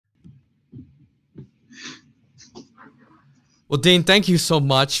Well, Dean, thank you so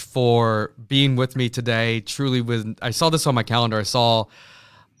much for being with me today. Truly, when I saw this on my calendar, I saw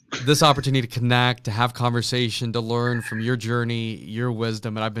this opportunity to connect, to have conversation, to learn from your journey, your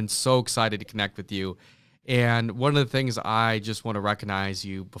wisdom, and I've been so excited to connect with you. And one of the things I just want to recognize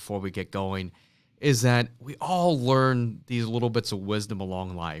you before we get going is that we all learn these little bits of wisdom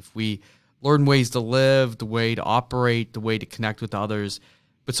along life. We learn ways to live, the way to operate, the way to connect with others.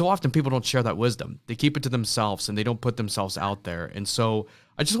 But so often people don't share that wisdom. They keep it to themselves and they don't put themselves out there. And so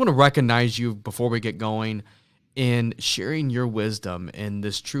I just want to recognize you before we get going in sharing your wisdom and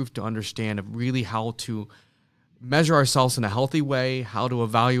this truth to understand of really how to measure ourselves in a healthy way, how to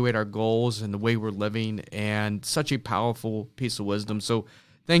evaluate our goals and the way we're living, and such a powerful piece of wisdom. So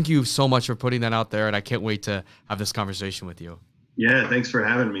thank you so much for putting that out there, and I can't wait to have this conversation with you. Yeah, thanks for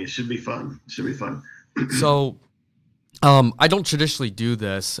having me. It should be fun. It should be fun. So I don't traditionally do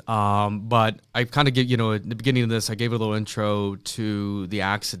this, but I kind of give, at the beginning of this, I gave a little intro to the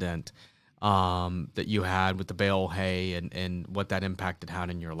accident that you had with the bale hay and what that impact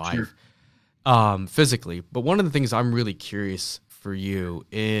had in your life physically. But one of the things I'm really curious for you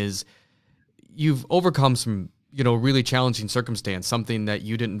is you've overcome some, really challenging circumstance, something that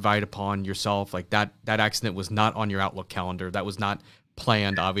you didn't invite upon yourself. Like that accident was not on your Outlook calendar. That was not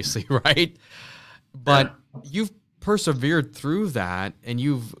planned, obviously, right? But you've persevered through that, and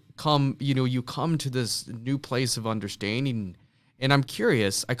you've come, you come to this new place of understanding. And I'm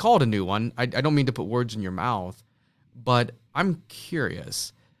curious, I call it a new one. I don't mean to put words in your mouth, but I'm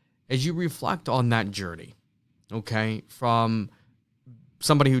curious, as you reflect on that journey, okay, from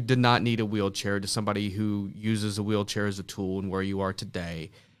somebody who did not need a wheelchair to somebody who uses a wheelchair as a tool and where you are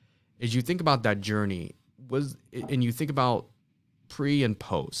today, as you think about that journey, and you think about pre and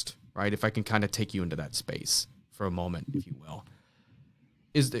post, right? If I can kind of take you into that space for a moment, if you will,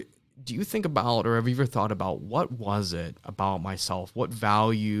 do you think about, or have you ever thought about, what was it about myself? What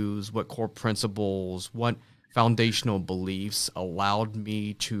values, what core principles, what foundational beliefs allowed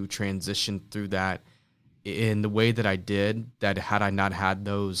me to transition through that in the way that I did, that had I not had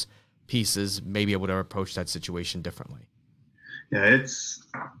those pieces, maybe I would have approached that situation differently? Yeah,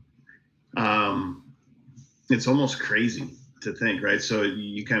 it's almost crazy to think, right? So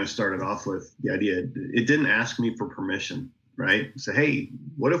you kind of started off with the idea, it didn't ask me for permission, right? Say, hey,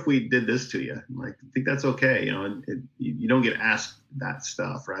 what if we did this to you? I'm like, I think that's okay. You don't get asked that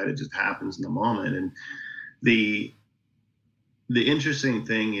stuff, right? It just happens in the moment. And the interesting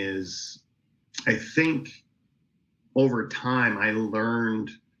thing is, I think over time, I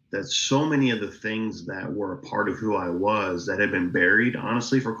learned that so many of the things that were a part of who I was that had been buried,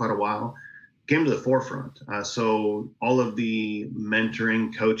 honestly, for quite a while, came to the forefront. So all of the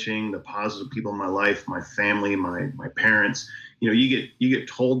mentoring, coaching, the positive people in my life, my family, my parents, you get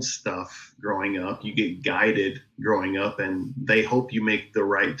told stuff growing up, you get guided growing up, and they hope you make the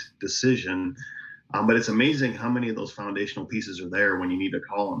right decision. But it's amazing how many of those foundational pieces are there when you need to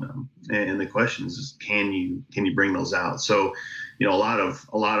call on them. And the question is, can you bring those out? So, a lot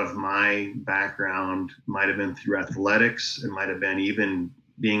of my background might have been through athletics. It might have been even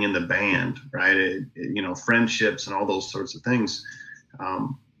being in the band, right? Friendships and all those sorts of things.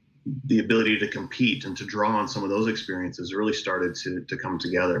 The ability to compete and to draw on some of those experiences really started to come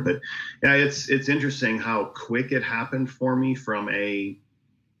together. But yeah, it's interesting how quick it happened for me from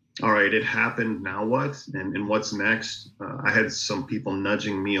all right, it happened, now what? And what's next? I had some people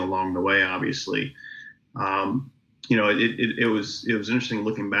nudging me along the way, obviously. It was interesting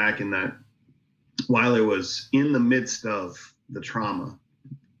looking back in that while it was in the midst of the trauma,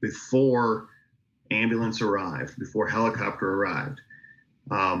 before ambulance arrived, before helicopter arrived,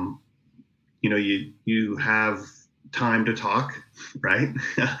 you have time to talk, right?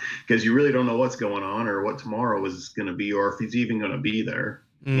 Because you really don't know what's going on or what tomorrow is going to be, or if he's even going to be there.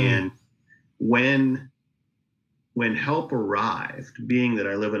 And when help arrived, being that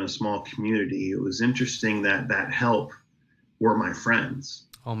I live in a small community, it was interesting that help were my friends.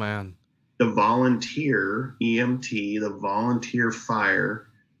 Oh, man. The volunteer EMT, the volunteer fire,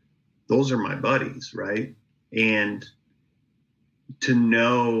 those are my buddies, right? And to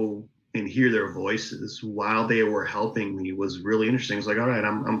know and hear their voices while they were helping me was really interesting. It's like, all right,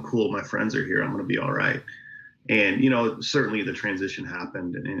 I'm cool. My friends are here. I'm going to be all right. And, certainly the transition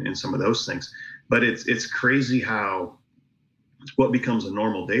happened and some of those things, but it's crazy how what becomes a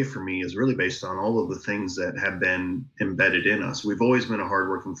normal day for me is really based on all of the things that have been embedded in us. We've always been a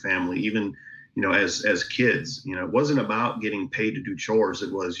hardworking family, even, as kids. It wasn't about getting paid to do chores.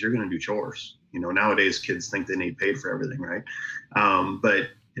 It was, you're going to do chores. Nowadays kids think they need paid for everything, right?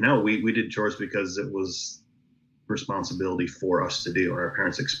 But we did chores because it was responsibility for us to do, and our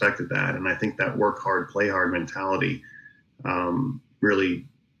parents expected that. And I think that work hard, play hard mentality really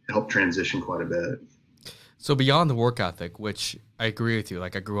helped transition quite a bit. So beyond the work ethic, which I agree with you,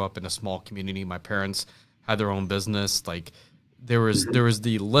 like I grew up in a small community. My parents had their own business. Like there was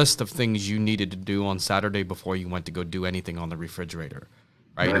the list of things you needed to do on Saturday before you went to go do anything on the refrigerator,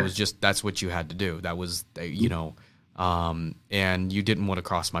 right? It was just, that's what you had to do. That was, you know, and you didn't want to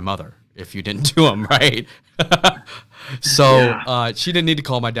cross my mother if you didn't do them, right? So she didn't need to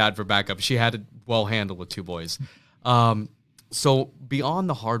call my dad for backup. She had it well handled with two boys. So beyond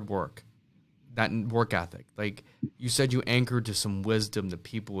the hard work, that work ethic, like you said, you anchored to some wisdom that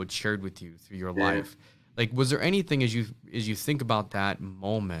people had shared with you through your life. Like, was there anything as you think about that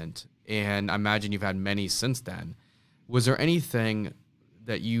moment, and I imagine you've had many since then, was there anything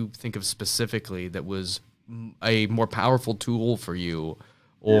that you think of specifically that was a more powerful tool for you,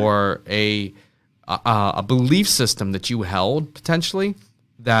 or a belief system that you held potentially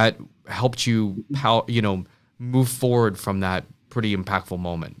that helped you move forward from that pretty impactful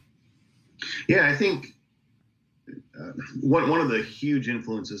moment? Yeah, I think one of the huge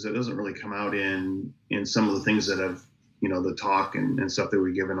influences that doesn't really come out in some of the things that have, the talk and stuff that we're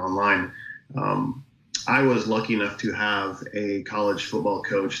given online. I was lucky enough to have a college football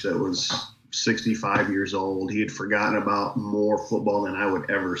coach that was 65 years old. He had forgotten about more football than I would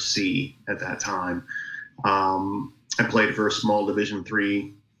ever see at that time. I played for a small Division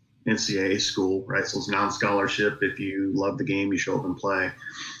III NCAA school, right? So it's non-scholarship. If you love the game, you show up and play.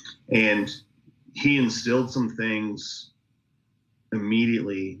 And he instilled some things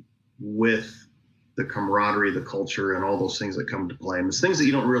immediately with the camaraderie, the culture, and all those things that come to play. And it's things that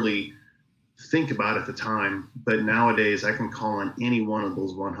you don't really think about at the time, but nowadays I can call on any one of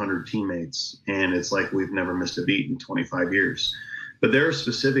those 100 teammates, and it's like we've never missed a beat in 25 years. But there are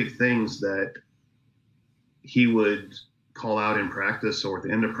specific things that he would call out in practice, or at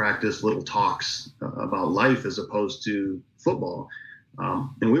the end of practice, little talks about life as opposed to football.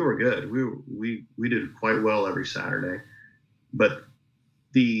 And we were good. We did quite well every Saturday. But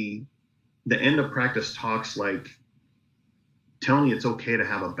the end of practice talks, like telling you it's okay to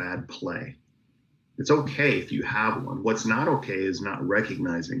have a bad play. It's okay if you have one. What's not okay is not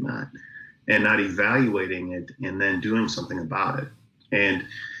recognizing that and not evaluating it and then doing something about it. And,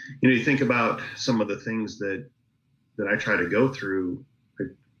 you think about some of the things that I try to go through. I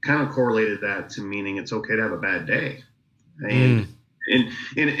kind of correlated that to meaning it's okay to have a bad day. And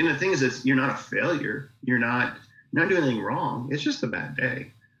the thing is that you're not a failure. You're not doing anything wrong. It's just a bad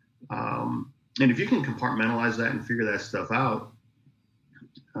day. And if you can compartmentalize that and figure that stuff out,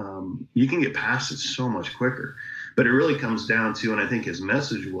 you can get past it so much quicker. But it really comes down to, and I think his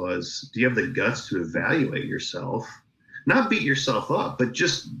message was, do you have the guts to evaluate yourself? Not beat yourself up, but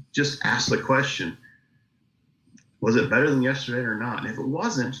just ask the question, was it better than yesterday or not? And if it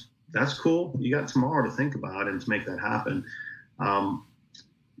wasn't, that's cool. You got tomorrow to think about and to make that happen.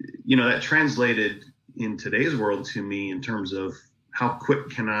 That translated in today's world to me in terms of how quick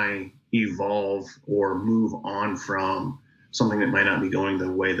can I evolve or move on from something that might not be going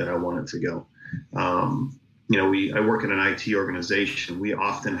the way that I want it to go. I work in an IT organization. We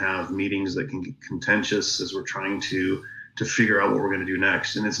often have meetings that can get contentious as we're trying to figure out what we're going to do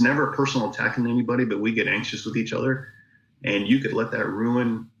next. And it's never a personal attack on anybody, but we get anxious with each other. And you could let that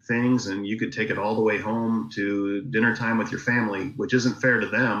ruin things, and you could take it all the way home to dinner time with your family, which isn't fair to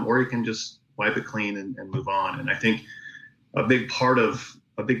them, or you can just wipe it clean and move on. And I think a big part of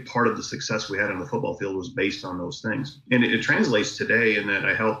the success we had on the football field was based on those things. And it translates today in that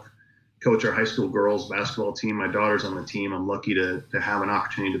I help coach our high school girls basketball team. My daughter's on the team. I'm lucky to have an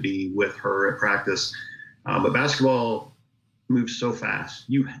opportunity to be with her at practice. But basketball moves so fast.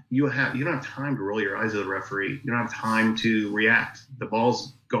 You don't have time to roll your eyes at the referee. You don't have time to react. The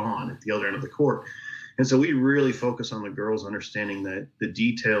ball's gone at the other end of the court. And so we really focus on the girls understanding that the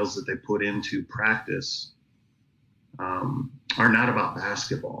details that they put into practice are not about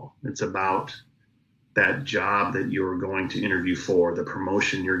basketball. It's about that job that you're going to interview for, the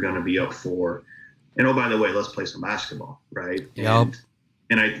promotion you're going to be up for. And oh, by the way, let's play some basketball, right? Yep.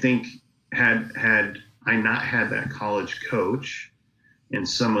 And I think had I not had that college coach and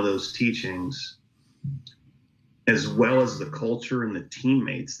some of those teachings, as well as the culture and the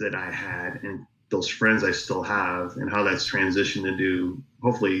teammates that I had and those friends I still have, and how that's transitioned into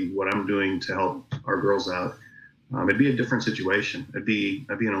hopefully what I'm doing to help our girls out, it'd be a different situation. I'd be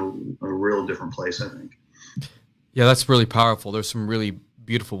in a real different place, I think. Yeah, that's really powerful. There's some really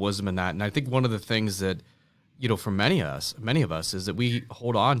beautiful wisdom in that. And I think one of the things that, for many of us is that we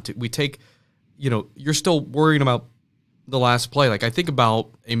hold on to, we take, you're still worrying about the last play. Like I think about,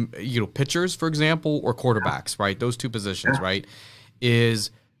 pitchers, for example, or quarterbacks, right? Those two positions, right?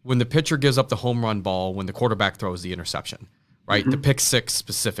 Is when the pitcher gives up the home run ball, when the quarterback throws the interception, right? The pick six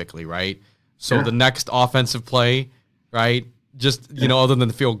specifically, right? So the next offensive play, right? Just, other than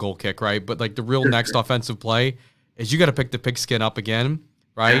the field goal kick, right? But like the real next offensive play is you got to pick the pigskin up again,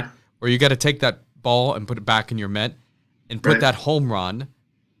 right? Or you got to take that ball and put it back in your mitt and put that home run,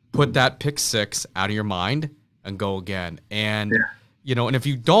 put that pick six out of your mind and go again. And, and if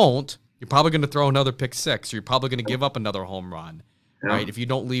you don't, you're probably going to throw another pick six, or you're probably going to give up another home run, right? If you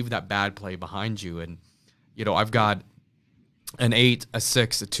don't leave that bad play behind you. And, I've got an 8, a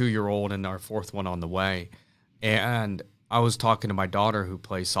 6, a 2-year-old, and our 4th one on the way. And I was talking to my daughter who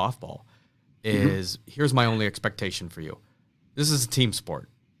plays softball. Here's my only expectation for you. This is a team sport.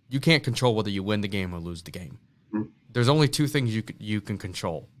 You can't control whether you win the game or lose the game. There's only 2 things you can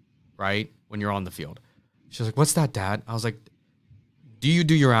control, right, when you're on the field. She was like, what's that, Dad? I was like, do you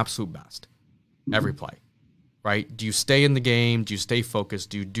do your absolute best every play, right? Do you stay in the game? Do you stay focused?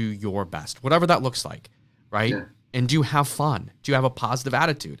 Do you do your best? Whatever that looks like, right? And do you have fun? Do you have a positive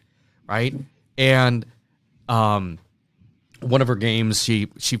attitude, right? And one of her games, she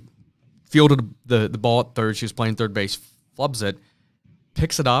fielded the ball at third. She was playing third base, flubs it,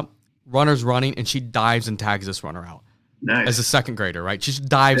 picks it up, runner's running, and she dives and tags this runner out. Nice. As a second grader, right? She just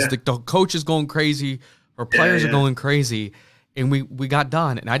dives. The coach is going crazy. Her players are going crazy. And we got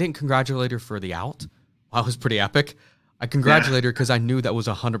done. And I didn't congratulate her for the out. That was pretty epic. I congratulated her because I knew that was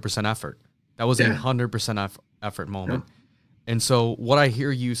 100% effort. That was 100% effort moment. And so what I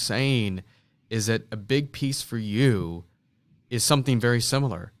hear you saying is that a big piece for you is something very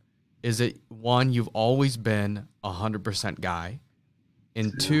similar. Is that, 1, you've always been 100% guy.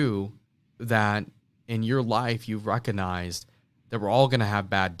 And 2, that in your life you've recognized that we're all going to have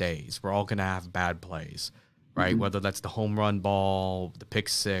bad days. We're all going to have bad plays, right? Whether that's the home run ball, the pick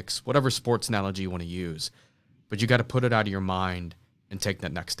six, whatever sports analogy you want to use. But you got to put it out of your mind and take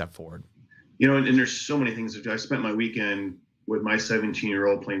that next step forward. And there's so many things to do. I spent my weekend with my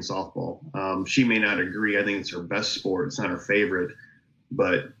 17-year-old playing softball. She may not agree. I think it's her best sport. It's not her favorite.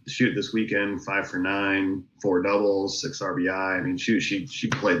 But shoot, this weekend, 5 for 9, 4 doubles, 6 RBI. I mean, shoot, she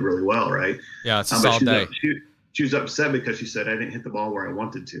played really well, right? Yeah, it's a solid day. She was upset because she said, I didn't hit the ball where I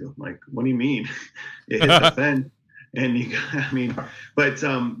wanted to. I'm like, what do you mean? It hit the fence. And but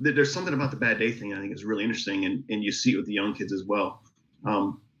there's something about the bad day thing I think is really interesting. And you see it with the young kids as well.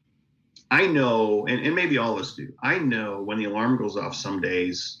 I know, and maybe all of us do, I know when the alarm goes off some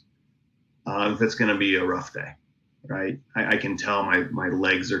days, if it's going to be a rough day, right? I can tell my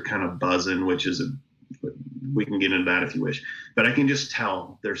legs are kind of buzzing, which is we can get into that if you wish, but I can just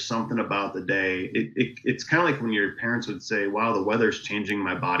tell there's something about the day. It's kind of like when your parents would say, wow, the weather's changing,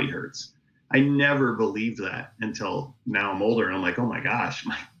 my body hurts. I never believed that until now I'm older. And I'm like, oh my gosh,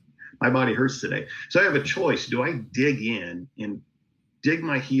 my body hurts today. So I have a choice. Do I dig in and dig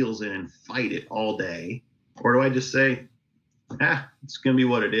my heels in and fight it all day? Or do I just say, it's going to be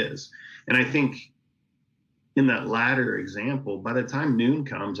what it is? And I think in that latter example, by the time noon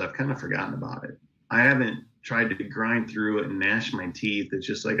comes, I've kind of forgotten about it. I haven't tried to grind through it and gnash my teeth. It's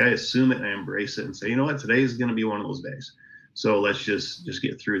just like I assume it and I embrace it and say, you know what, today is going to be one of those days. So let's just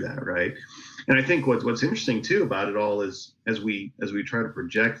get through that, right? And I think what's interesting too about it all is as we try to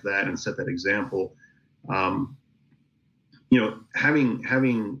project that and set that example,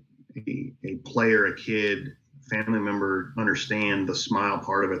 having a player, a kid, family member understand the smile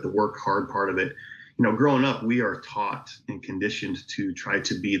part of it, the work hard part of it. Growing up, we are taught and conditioned to try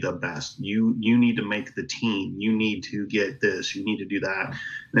to be the best. You need to make the team. You need to get this. You need to do that.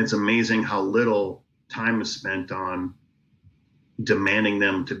 And it's amazing how little time is spent on demanding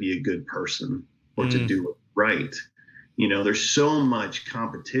them to be a good person or to do it right. There's so much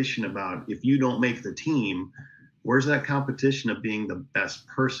competition about if you don't make the team, where's that competition of being the best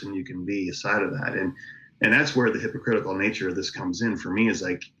person you can be aside of that? And that's where the hypocritical nature of this comes in for me is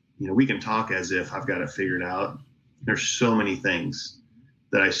like, we can talk as if I've got it figured out. There's so many things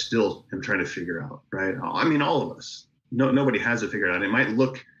that I still am trying to figure out, right? I mean, all of us. Nobody has it figured out. It might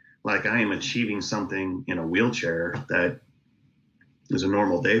look like I am achieving something in a wheelchair that is a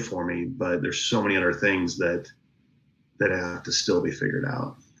normal day for me, but there's so many other things that have to still be figured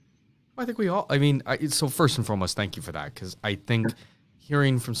out. I think we all, so first and foremost, thank you for that. Cause I think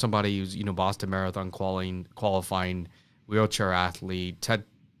hearing from somebody who's, Boston Marathon qualifying wheelchair athlete,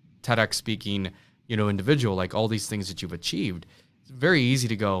 TEDx speaking, individual, like all these things that you've achieved, it's very easy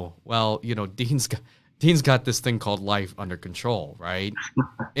to go, well, Dean's got this thing called life under control, right?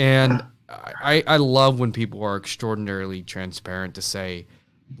 And I love when people are extraordinarily transparent to say,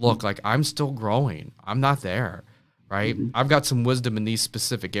 look, like I'm still growing. I'm not there, right? I've got some wisdom in these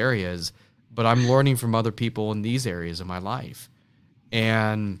specific areas, but I'm learning from other people in these areas of my life.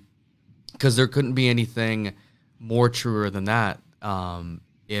 And because there couldn't be anything more truer than that,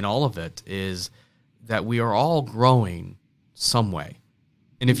 in all of it, is that we are all growing some way.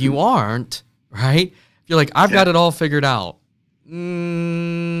 And if you aren't, right, if you're like, I've got it all figured out,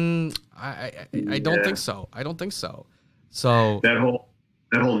 I don't think so. I don't think so. So that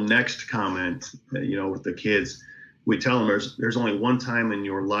whole next comment, with the kids, we tell them there's only one time in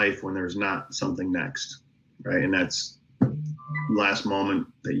your life when there's not something next, right? And that's last moment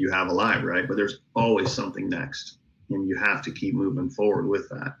that you have alive, right? But there's always something next, and you have to keep moving forward with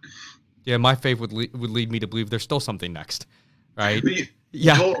that. Yeah, my faith would lead me to believe there's still something next, right?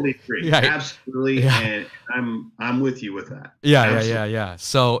 Yeah, totally agree. Yeah. Absolutely, yeah. And I'm with you with that. Yeah.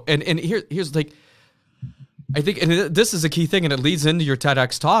 So, and here's like, I think, and this is a key thing, and it leads into your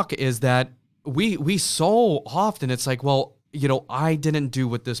TEDx talk, is that we so often, it's like, well, I didn't do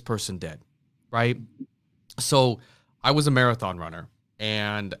what this person did, right? So I was a marathon runner,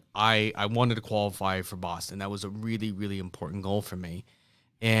 and I wanted to qualify for Boston. That was a really, really important goal for me.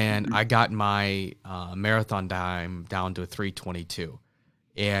 And I got my marathon time down to a 3:22.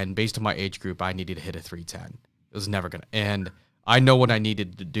 And based on my age group, I needed to hit a 3:10. It was never going to. And I know what I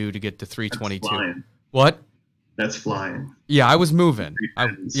needed to do to get to 3:22. What? That's flying. Yeah, I was moving. I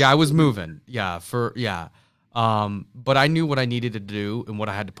was moving. But I knew what I needed to do and what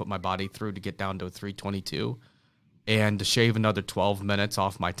I had to put my body through to get down to a 3:22 and to shave another 12 minutes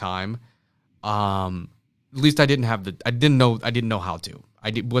off my time. At least I didn't know how to.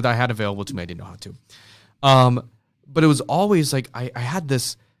 What I had available to me, I didn't know how to. But it was always like I had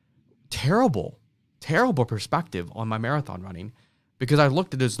this terrible perspective on my marathon running, because I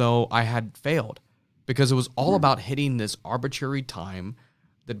looked at it as though I had failed, because it was all about hitting this arbitrary time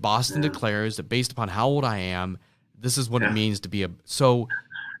that Boston declares that based upon how old I am, this is what it means to be so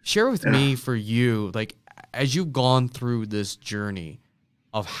share with me, for you, like, as you've gone through this journey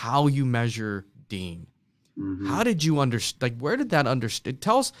of how you measure Dean, how did you understand? Like, where did that understand?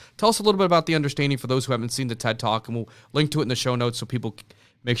 Tell us a little bit about the understanding for those who haven't seen the TED Talk, and we'll link to it in the show notes so people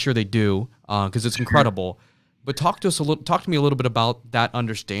make sure they do, because it's incredible. But talk to me a little bit about that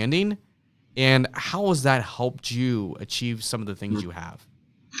understanding, and how has that helped you achieve some of the things you have?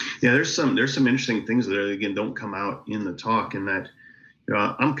 Yeah, there's some interesting things that again don't come out in the talk, in that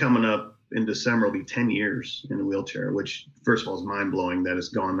I'm coming up in December, will be 10 years in a wheelchair, which first of all is mind blowing that it's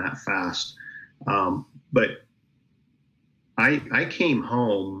gone that fast. But I came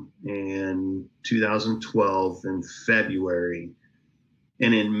home in 2012 in February,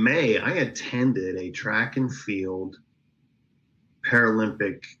 and in May I attended a track and field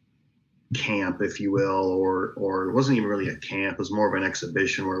Paralympic camp, if you will, or it wasn't even really a camp. It was more of an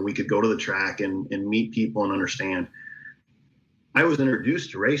exhibition where we could go to the track and meet people and understand. I was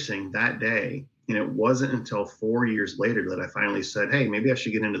introduced to racing that day, and it wasn't until 4 years later that I finally said, hey, maybe I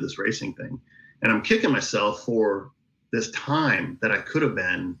should get into this racing thing. And I'm kicking myself for this time that I could have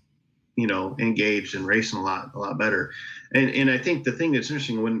been, engaged in racing a lot better. And I think the thing that's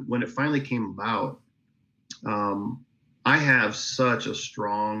interesting, when it finally came about, I have such a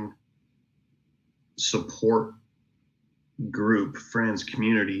strong support group, friends,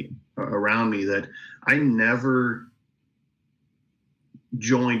 community around me, that I never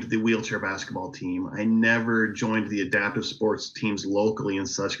joined the wheelchair basketball team. I never joined the adaptive sports teams locally and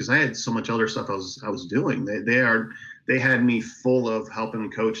such, because I had so much other stuff I was doing. They had me full of helping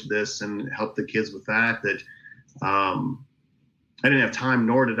coach this and help the kids with that I didn't have time,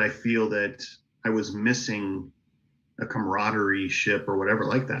 nor did I feel that I was missing a camaraderie ship or whatever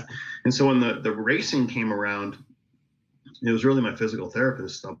like that. And so when the racing came around, it was really my physical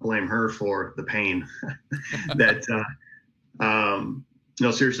therapist. I'll blame her for the pain that no,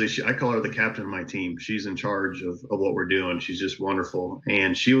 seriously, I call her the captain of my team. She's in charge of what we're doing. She's just wonderful.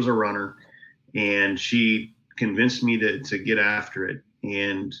 And she was a runner, and she convinced me to get after it.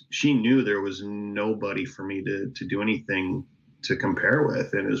 And she knew there was nobody for me to do anything to compare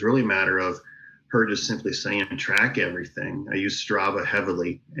with. And it was really a matter of her just simply saying, track everything. I use Strava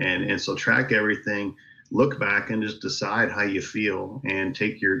heavily. And so track everything, look back and just decide how you feel and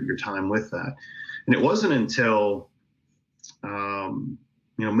take your time with that. And it wasn't until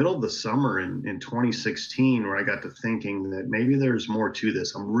middle of the summer in 2016 where I got to thinking that maybe there's more to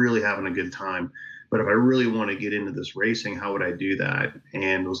this. I'm really having a good time, but if I really want to get into this racing, how would I do that?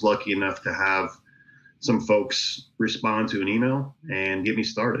 And was lucky enough to have some folks respond to an email and get me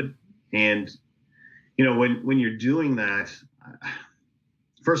started. And when you're doing that,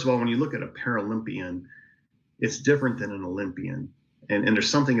 first of all, when you look at a Paralympian, it's different than an Olympian. And there's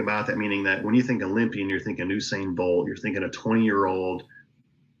something about that, meaning that when you think Olympian, you're thinking Usain Bolt, you're thinking a 20-year-old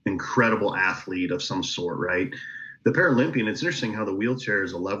incredible athlete of some sort, right? the Paralympian, it's interesting how the wheelchair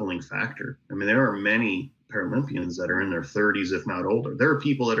is a leveling factor. I mean, there are many Paralympians that are in their 30s, if not older. There are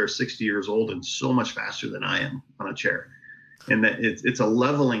people that are 60 years old and so much faster than I am on a chair. And that it's a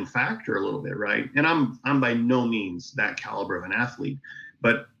leveling factor a little bit, right? And I'm by no means that caliber of an athlete,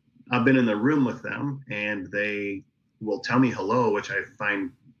 but I've been in the room with them and they will tell me hello, which I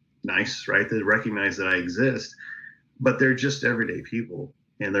find nice, right? They recognize that I exist, but they're just everyday people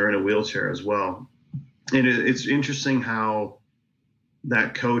and they're in a wheelchair as well. And it's interesting how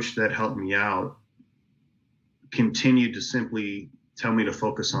that coach that helped me out continued to simply tell me to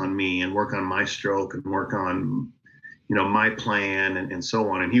focus on me and work on my stroke and work on, my plan and so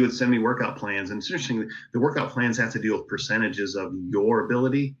on. And he would send me workout plans. And it's interesting, the workout plans have to deal with percentages of your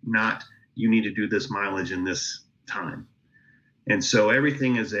ability, not you need to do this mileage in this time. And so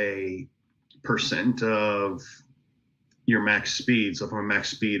everything is a percent of your max speed. So if my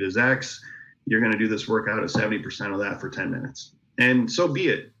max speed is X, you're going to do this workout at 70% of that for 10 minutes. And so be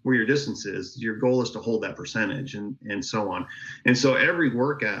it where your distance is. Your goal is to hold that percentage and so on. And so every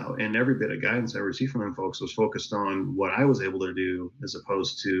workout and every bit of guidance I received from them folks was focused on what I was able to do as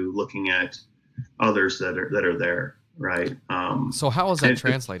opposed to looking at others that are there. Right. So how is that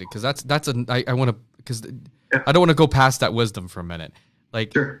translated? Because I want to, because I don't want to go past that wisdom for a minute.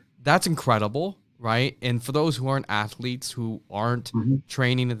 Like, sure. That's incredible. Right. And for those who aren't athletes, who aren't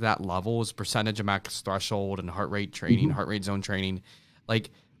training at that level, is percentage of max threshold and heart rate training, heart rate zone training,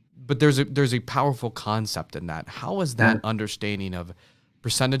 but there's a powerful concept in that. How is that understanding of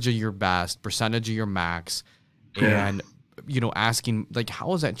percentage of your best, percentage of your max, and, asking,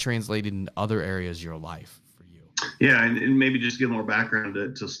 how is that translated in other areas of your life for you? Yeah. And maybe just give more background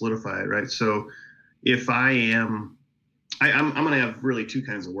to solidify it. Right. So if I'm going to have really two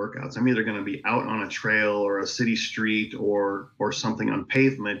kinds of workouts. I'm either going to be out on a trail or a city street or something on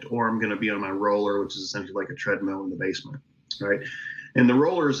pavement, or I'm going to be on my roller, which is essentially like a treadmill in the basement, right? And the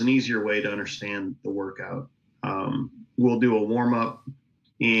roller is an easier way to understand the workout. We'll do a warm up,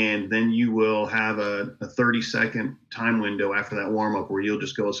 and then you will have a 30-second time window after that warm up where you'll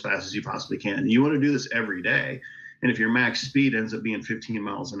just go as fast as you possibly can. You want to do this every day. And if your max speed ends up being 15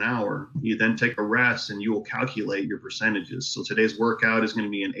 miles an hour, you then take a rest and you will calculate your percentages. So today's workout is going to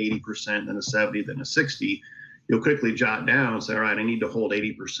be an 80%, then a 70, then a 60. You'll quickly jot down and say, all right, I need to hold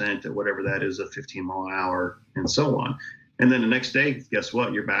 80% at whatever that is, a 15 mile an hour, and so on. And then the next day, guess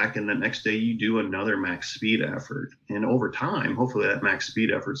what? You're back. And the next day you do another max speed effort. And over time, hopefully that max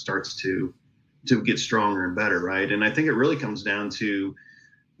speed effort starts to get stronger and better, right? And I think it really comes down to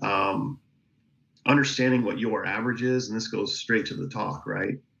understanding what your average is, and this goes straight to the talk,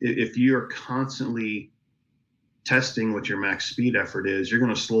 right? If you're constantly testing what your max speed effort is, you're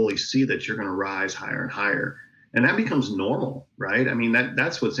going to slowly see that you're going to rise higher and higher. And that becomes normal, right? I mean,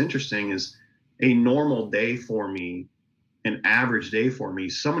 that's what's interesting is a normal day for me, an average day for me,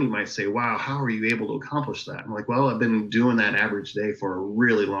 somebody might say, wow, how are you able to accomplish that? I'm like, well, I've been doing that average day for a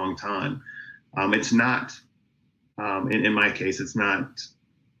really long time. It's not, in my case, it's not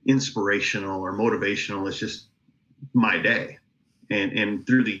inspirational or motivational. It's just my day. And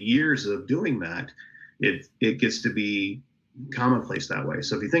through the years of doing that, it gets to be commonplace that way.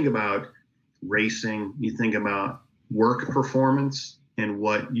 So if you think about racing, you think about work performance and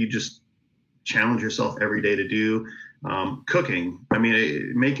what you just challenge yourself every day to do. Cooking, I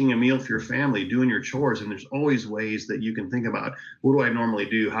mean, making a meal for your family, doing your chores, and there's always ways that you can think about, what do I normally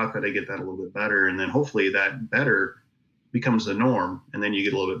do? How could I get that a little bit better? And then hopefully that better becomes the norm, and then you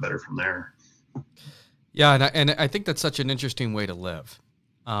get a little bit better from there. Yeah, and I think that's such an interesting way to live.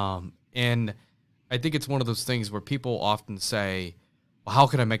 And I think it's one of those things where people often say, well, how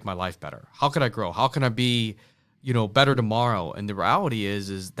can I make my life better? How can I grow? How can I be, better tomorrow? And the reality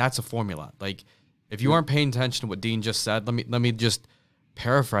is that's a formula. Like, if you aren't paying attention to what Dean just said, let me just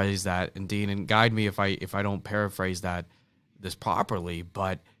paraphrase that, and Dean, and guide me if I don't paraphrase this properly.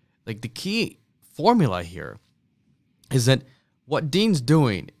 But like, the key formula here is that what Dean's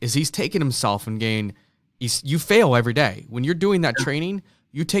doing is he's taking himself and you fail every day. When you're doing that training,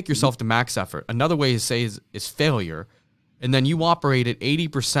 you take yourself to max effort. Another way to say is failure. And then you operate at 80%,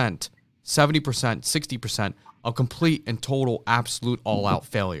 70%, 60% of complete and total, absolute, all-out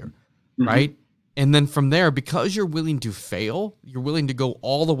failure, right? And then from there, because you're willing to fail, you're willing to go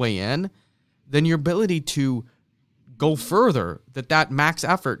all the way in, then your ability to go further, that max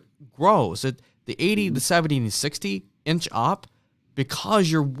effort grows. The 80, the 70, and the 60 inch up because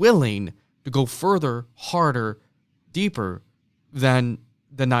you're willing to go further, harder, deeper than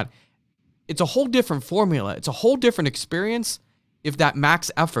not. It's a whole different formula. It's a whole different experience if that max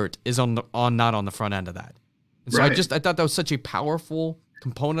effort is not on the front end of that. And so right. I thought that was such a powerful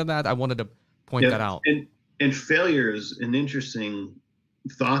component of that. I wanted to point that out. and failure is an interesting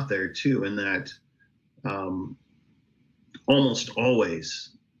thought there too, in that almost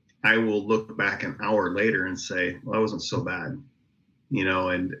always I will look back an hour later and say, well, that wasn't so bad,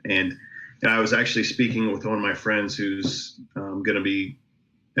 and I was actually speaking with one of my friends who's going to be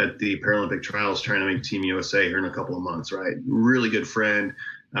at the Paralympic trials trying to make Team USA here in a couple of months, right? Really good friend.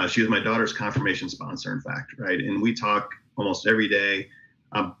 She was my daughter's confirmation sponsor, in fact, right? And we talk almost every day.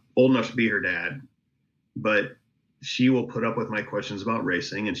 I'm old enough to be her dad, but she will put up with my questions about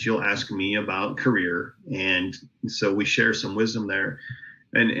racing, and she'll ask me about career. And so we share some wisdom there.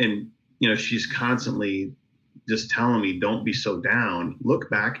 And she's constantly just telling me, don't be so down. Look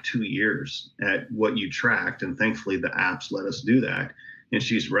back 2 years at what you tracked. And thankfully the apps let us do that. And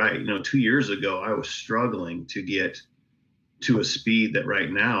she's right. 2 years ago, I was struggling to get to a speed that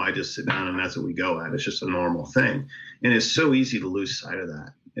right now I just sit down and that's what we go at. It's just a normal thing. And it's so easy to lose sight of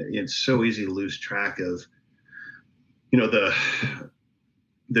that. It's so easy to lose track of,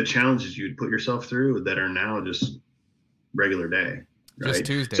 the challenges you'd put yourself through that are now just regular day. Right? Just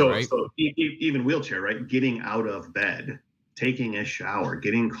Tuesday, right? So even wheelchair, right? Getting out of bed, taking a shower,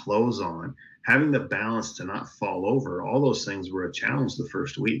 getting clothes on, having the balance to not fall over, all those things were a challenge the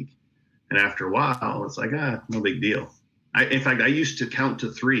first week. And after a while, it's like, no big deal. In fact, I used to count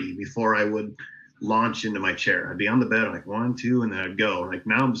to 3 before I would launch into my chair. I'd be on the bed, like 1, 2, and then I'd go. Like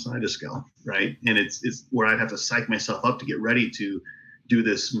now I just go, right? And it's where I'd have to psych myself up to get ready to do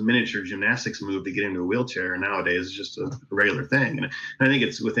this miniature gymnastics move to get into a wheelchair. And nowadays it's just a regular thing. And I think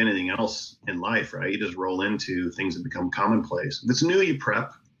it's with anything else in life, right? You just roll into things that become commonplace. If it's new, you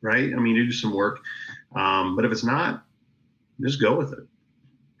prep, right? I mean, you do some work. But if it's not, just go with it.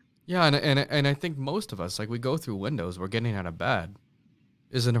 Yeah, and I think most of us, like we go through windows, we're getting out of bed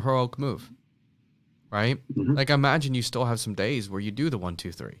is an heroic move, right? Mm-hmm. Like imagine you still have some days where you do the 1,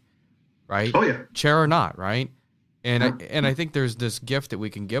 2, 3, right? Oh yeah. Chair or not, right? And I think there's this gift that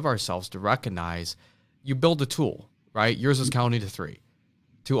we can give ourselves to recognize you build a tool, right? Yours is counting to 3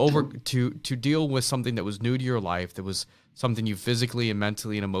 to deal with something that was new to your life, that was something you physically and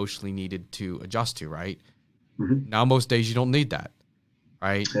mentally and emotionally needed to adjust to, right? Mm-hmm. Now, most days you don't need that,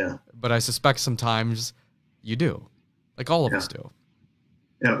 right? Yeah. But I suspect sometimes you do, like all of us do.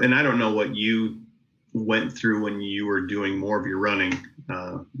 Yeah, and I don't know what you went through when you were doing more of your running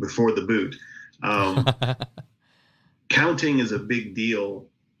before the boot. Counting is a big deal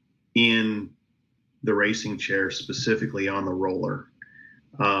in the racing chair, specifically on the roller.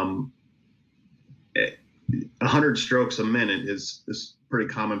 100 strokes a minute is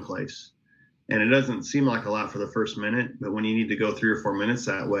pretty commonplace. And it doesn't seem like a lot for the first minute, but when you need to go 3 or 4 minutes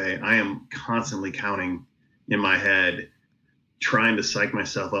that way, I am constantly counting in my head, trying to psych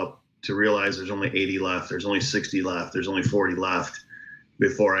myself up to realize there's only 80 left, there's only 60 left, there's only 40 left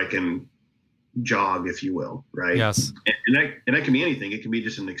before I can jog, if you will, right? Yes. And that can be anything. It can be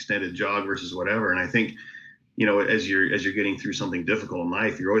just an extended jog versus whatever. And I think, as you're getting through something difficult in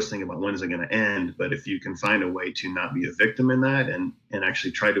life, you're always thinking about when is it going to end. But if you can find a way to not be a victim in that and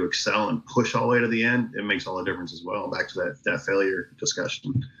actually try to excel and push all the way to the end, it makes all the difference as well. Back to that failure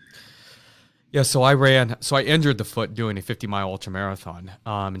discussion. Yeah, so I injured the foot doing a 50-mile ultramarathon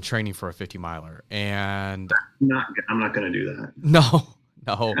and training for a 50-miler. And I'm not going to do that. No.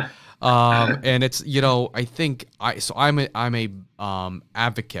 And it's, I think I'm a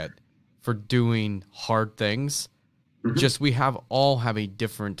advocate for doing hard things. Mm-hmm. Just we all have a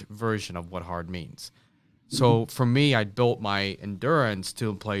different version of what hard means. Mm-hmm. So for me, I built my endurance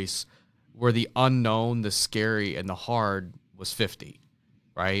to a place where the unknown, the scary, and the hard was 50,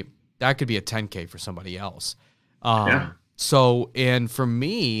 right? That could be a 10K for somebody else. So, and for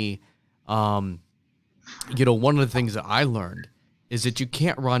me, one of the things that I learned is that you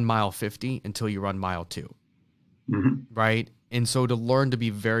can't run mile 50 until you run mile 2, mm-hmm. right? And so to learn to be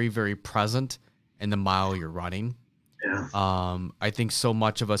very, very present in the mile you're running, I think so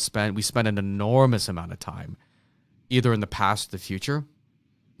much of us we spend an enormous amount of time either in the past or the future,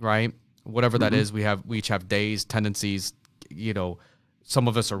 right? Whatever mm-hmm. that is, we each have days, tendencies, some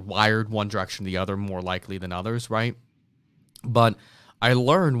of us are wired one direction or the other more likely than others, right? But I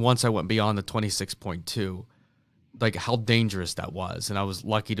learned once I went beyond the 26.2, like how dangerous that was. And I was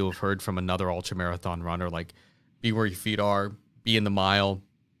lucky to have heard from another ultramarathon runner, like be where your feet are, be in the mile.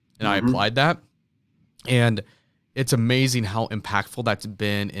 And mm-hmm. I applied that. And it's amazing how impactful that's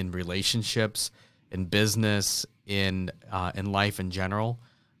been in relationships, in business, in life in general,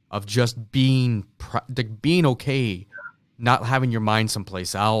 of just being okay, not having your mind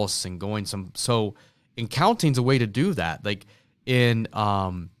someplace else and going so in counting's a way to do that. Like in,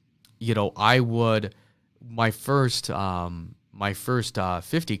 I would, my first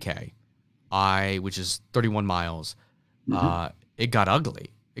 50K, which is 31 miles, it got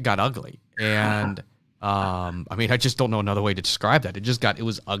ugly. It got ugly. And, I mean, I just don't know another way to describe that. It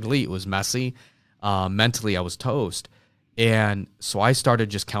was ugly. It was messy. Mentally, I was toast. And so I started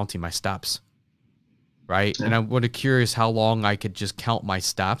just counting my steps. Right. Yeah. And I was curious how long I could just count my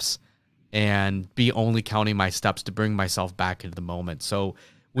steps and be only counting my steps to bring myself back into the moment. So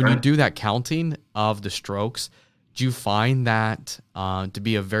when you do that counting of the strokes, do you find that to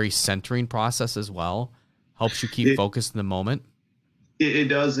be a very centering process as well? Helps you keep focused in the moment? It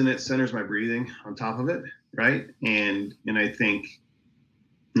does, and it centers my breathing on top of it, right? And I think,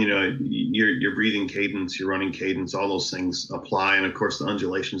 your breathing cadence, your running cadence, all those things apply. And of course, the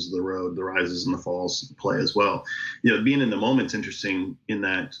undulations of the road, the rises and the falls play as well. Being in the moment's interesting in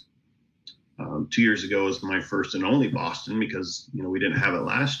that 2 years ago was my first and only Boston because, we didn't have it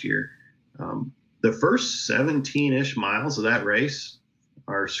last year. The first 17-ish miles of that race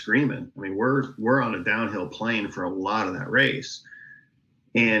are screaming. I mean, we're on a downhill plane for a lot of that race.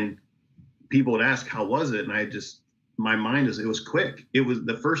 And people would ask, how was it? And my mind it was quick. It was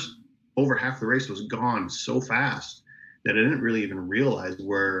the first over half the race was gone so fast that I didn't really even realize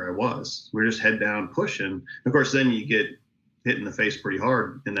where I was. We're just head down pushing. Of course, then you get hit in the face pretty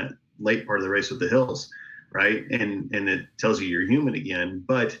hard in that late part of the race with the hills, right? And it tells you you're human again.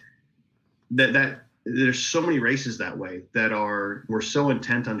 But that there's so many races that way we're so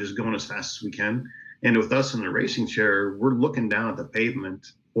intent on just going as fast as we can. And with us in the racing chair, we're looking down at the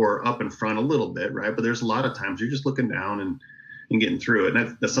pavement or up in front a little bit, right? But there's a lot of times you're just looking down and getting through it.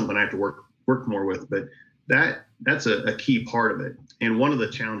 And that's something I have to work more with. But that's a key part of it. And one of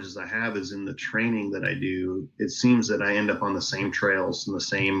the challenges I have is in the training that I do, it seems that I end up on the same trails and the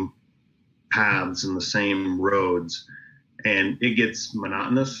same paths and the same roads, and it gets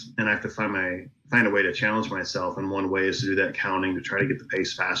monotonous. And I have to find a way to challenge myself. And one way is to do that counting to try to get the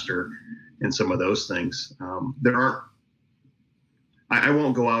pace faster and some of those things. I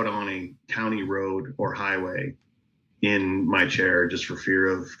won't go out on a county road or highway in my chair just for fear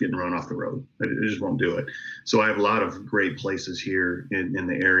of getting run off the road. I just won't do it. So I have a lot of great places here in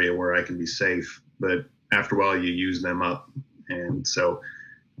the area where I can be safe, but after a while you use them up. And so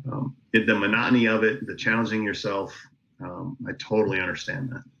the monotony of it, the challenging yourself, I totally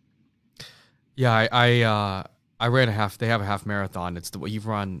understand that. Yeah, I ran they have a half marathon. It's you've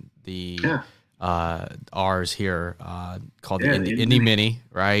run the ours here called the Indy Mini,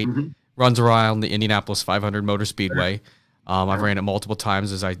 right? Mm-hmm. Runs around the Indianapolis 500 Motor Speedway. I've ran it multiple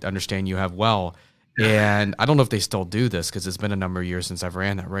times, as I understand you have well. And I don't know if they still do this because it's been a number of years since I've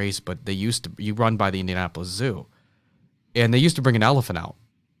ran that race, but you run by the Indianapolis Zoo. And they used to bring an elephant out.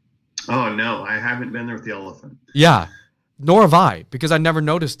 Oh, no, I haven't been there with the elephant. Yeah, nor have I, because I never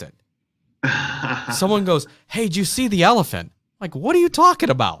noticed it. Someone goes, "Hey, did you see the elephant?" I'm like, what are you talking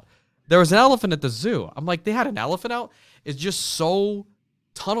about? There was an elephant at the zoo. I'm like, they had an elephant out? It's just so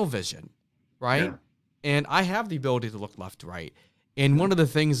tunnel vision, right? Yeah. And I have the ability to look left to right. And one of the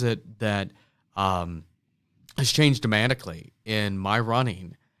things that has changed dramatically in my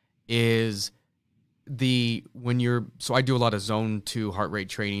running is so I do a lot of zone 2 heart rate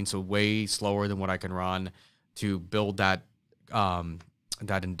training, so way slower than what I can run to build that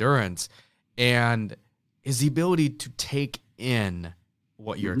endurance, and is the ability to take in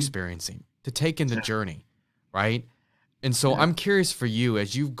what you're experiencing, to take in the journey, right? And so I'm curious for you,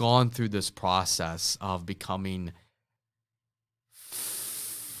 as you've gone through this process of becoming,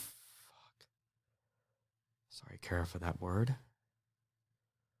 sorry, care for that word.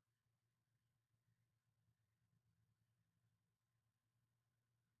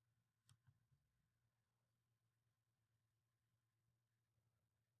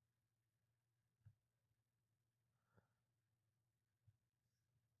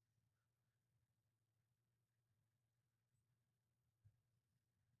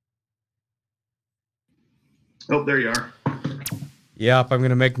 Oh, there you are. Yep, I'm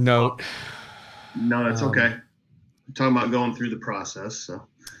going to make note. No, that's okay. I'm talking about going through the process.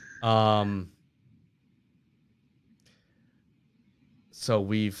 So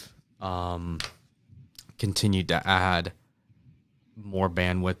we've continued to add more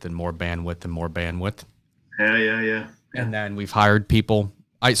bandwidth and more bandwidth and more bandwidth. Yeah. And then we've hired people.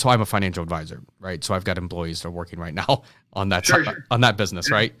 So I'm a financial advisor, right? So I've got employees that are working right now on that on that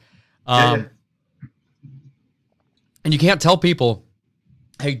business, right? Yeah. And you can't tell people,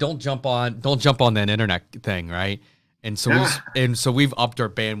 hey, don't jump on that internet thing, right? And so we've upped our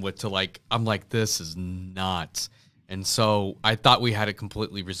bandwidth to I'm like, this is nuts. And so I thought we had it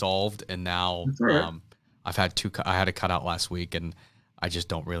completely resolved, and now right. I had a cut out last week, and I just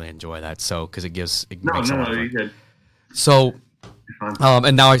don't really enjoy that. So because it makes a lot of you good. So Fun.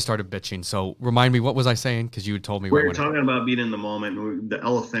 And now I started bitching. So remind me, what was I saying? Because you had told me. We were talking about being in the moment, the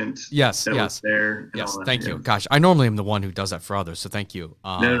elephant. Yes, that yes, was there. And yes. all that. Thank you. Gosh, I normally am the one who does that for others. So thank you.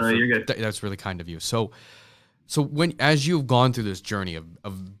 No, you're good. That's really kind of you. So as you've gone through this journey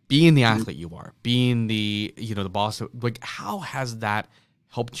of being the athlete you are, being the the boss, like how has that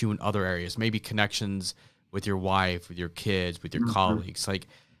helped you in other areas? Maybe connections with your wife, with your kids, with your colleagues. Like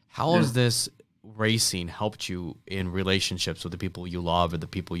how has this racing helped you in relationships with the people you love and the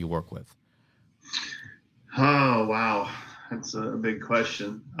people you work with? Oh, wow. That's a big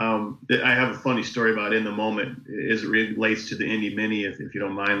question. I have a funny story about in the moment as it relates to the Indy Mini, if you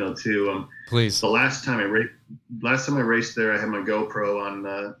don't mind though too. Please. The last time I raced there, I had my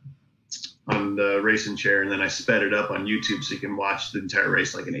GoPro on the racing chair, and then I sped it up on YouTube so you can watch the entire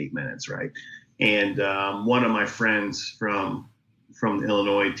race like in 8 minutes, right? And one of my friends from the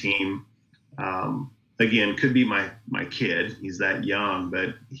Illinois team, again, could be my kid. He's that young,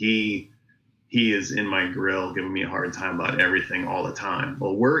 but he is in my grill giving me a hard time about everything all the time.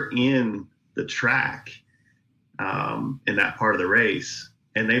 Well, we're in the track in that part of the race,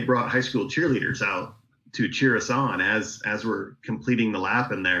 and they brought high school cheerleaders out to cheer us on as we're completing the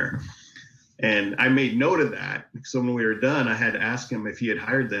lap in there. And I made note of that. So when we were done, I had to ask him if he had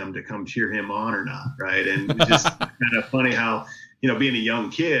hired them to come cheer him on or not, right? And it's just kind of funny how, being a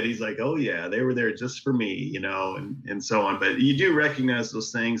young kid, he's like, oh yeah, they were there just for me, and so on. But you do recognize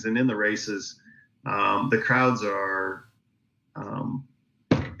those things. And in the races, the crowds are,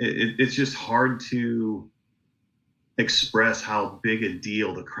 it's just hard to express how big a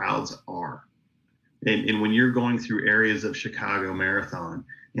deal the crowds are. And when you're going through areas of Chicago Marathon,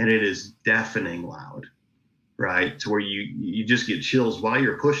 and it is deafening loud, right? To where you just get chills while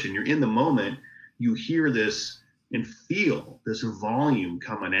you're pushing. You're in the moment, you hear this and feel this volume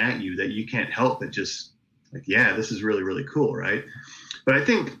coming at you that you can't help but just like, yeah, this is really, really cool, right? But I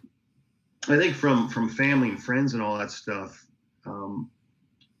think from family and friends and all that stuff,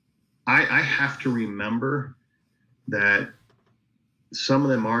 I have to remember that some of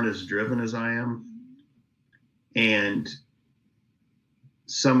them aren't as driven as I am, and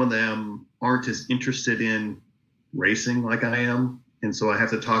some of them aren't as interested in racing like I am. And so I have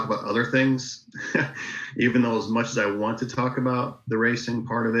to talk about other things, even though as much as I want to talk about the racing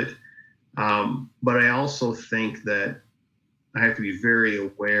part of it. But I also think that I have to be very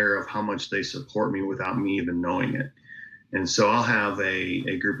aware of how much they support me without me even knowing it. And so I'll have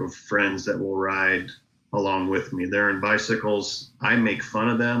a group of friends that will ride along with me. They're in bicycles. I make fun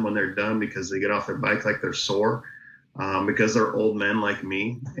of them when they're done because they get off their bike like they're sore. Because they're old men like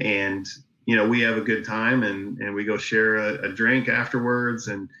me, and we have a good time, and we go share a drink afterwards,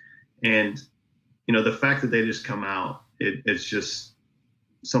 and the fact that they just come out, it's just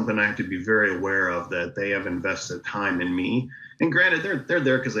something I have to be very aware of, that they have invested time in me. And granted, they're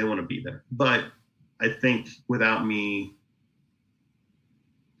there because they want to be there, but I think without me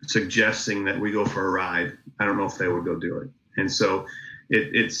suggesting that we go for a ride, I don't know if they would go do it. And so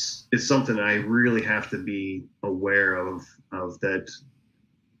it's something that I really have to be aware of that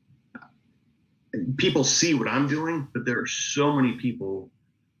people see what I'm doing, but there are so many people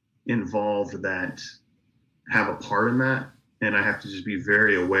involved that have a part in that. And I have to just be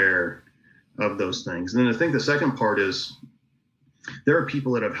very aware of those things. And then I think the second part is there are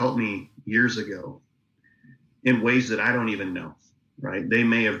people that have helped me years ago in ways that I don't even know, right? They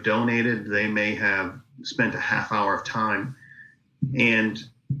may have donated, they may have spent a half hour of time, and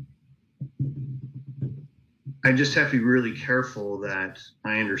I just have to be really careful that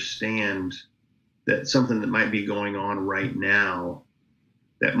I understand that something that might be going on right now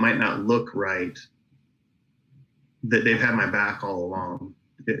that might not look right, that they've had my back all along,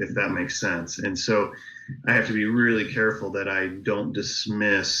 if that makes sense. And so I have to be really careful that I don't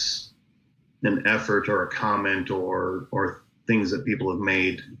dismiss an effort or a comment or things that people have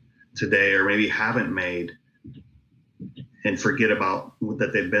made today or maybe haven't made, and forget about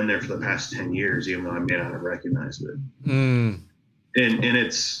that they've been there for the past 10 years, even though I may not have recognized it. And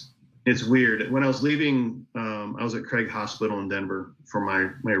it's weird. When I was leaving, I was at Craig Hospital in Denver for my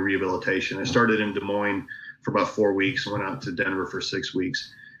rehabilitation. I started in Des Moines for about 4 weeks and went out to Denver for 6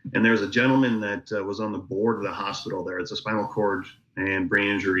 weeks. And there's a gentleman that was on the board of the hospital there. It's a spinal cord and brain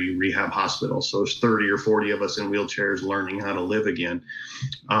injury rehab hospital. So there's 30 or 40 of us in wheelchairs learning how to live again.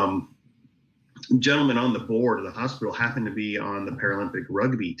 Gentleman on the board of the hospital happened to be on the Paralympic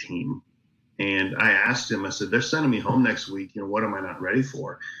rugby team. And I asked him, I said, they're sending me home next week. What am I not ready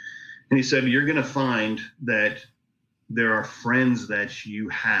for? And he said, you're going to find that there are friends that you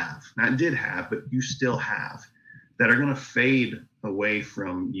have, not did have, but you still have, that are going to fade away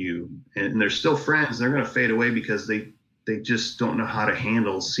from you. And they're still friends. They're going to fade away because they they just don't know how to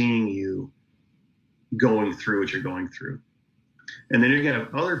handle seeing you going through what you're going through. And then you're going to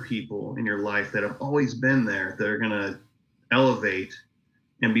have other people in your life that have always been there that are going to elevate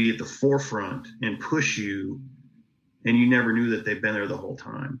and be at the forefront and push you, and you never knew that they've been there the whole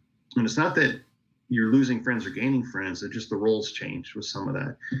time. And it's not that you're losing friends or gaining friends, it's just the roles changed with some of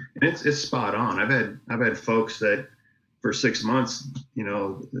that. And it's spot on. I've had folks that for 6 months, you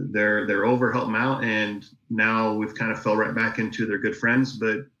know, they're over, help them out, and now we've kind of fell right back into they're good friends,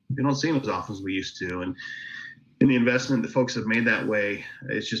 but we don't see them as often as we used to. And in the investment that folks have made that way,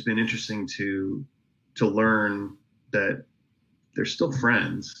 it's just been interesting to learn that they're still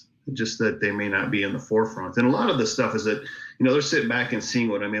friends, just that they may not be in the forefront. And a lot of the stuff is that, you know, they're sitting back and seeing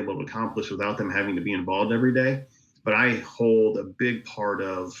what I'm able to accomplish without them having to be involved every day. But I hold a big part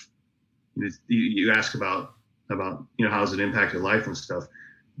of, you ask about, you know, how's it impacted life and stuff.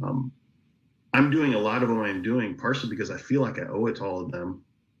 I'm doing a lot of what I'm doing partially because I feel like I owe it to all of them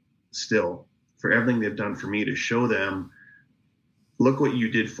still, for everything they've done for me, to show them, look what you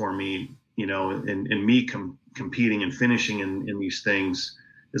did for me, you know, and me competing and finishing in these things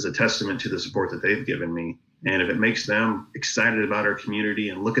is a testament to the support that they've given me. And if it makes them excited about our community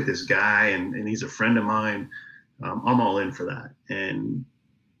and look at this guy and he's a friend of mine, I'm all in for that. And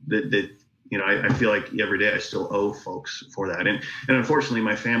that you know, I feel like every day I still owe folks for that. And unfortunately,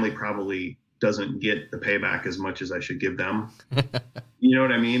 my family probably doesn't get the payback as much as I should give them. You know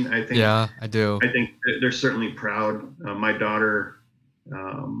what I mean? I think. Yeah, I do. I think they're certainly proud. My daughter,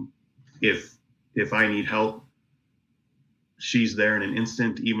 if I need help, she's there in an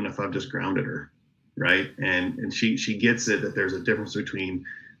instant, even if I've just grounded her, right? And she gets it, that there's a difference between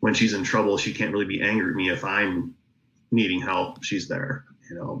when she's in trouble, she can't really be angry at me. If I'm needing help, she's there,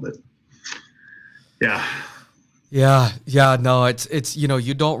 you know. But yeah, no, it's you know,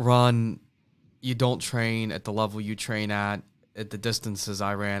 you don't train at the level you train at the distances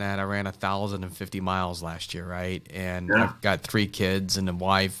I ran at. I ran 1,050 miles last year, right? And I've got 3 kids and a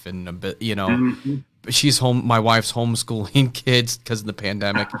wife and a bit, you know. Mm-hmm. She's home. My wife's homeschooling kids because of the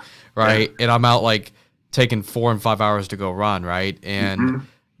pandemic, right? Yeah. And I'm out like taking 4 and 5 hours to go run, right? And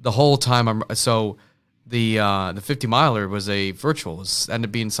the whole time the 50 miler was a virtual. It ended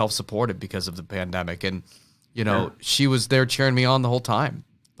up being self-supported because of the pandemic, and you know she was there cheering me on the whole time.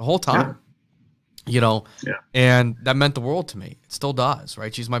 You know, and that meant the world to me. It still does,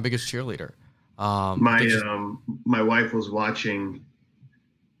 right? She's my biggest cheerleader. My wife was watching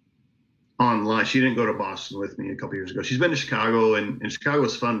online. She didn't go to Boston with me a couple years ago. She's been to Chicago, and Chicago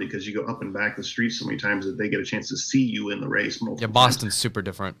is fun because you go up and back the street so many times that they get a chance to see you in the race. Yeah, Boston's super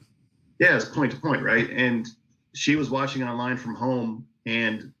different. Yeah, it's point to point, right? And she was watching online from home,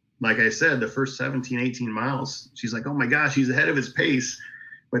 and like I said, the first 17, 18 miles, she's like, oh my gosh, he's ahead of his pace.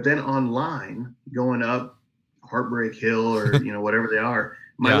 But then online, going up Heartbreak Hill or, you know, whatever they are,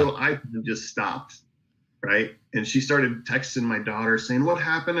 my little iPad just stopped, right? And she started texting my daughter saying, what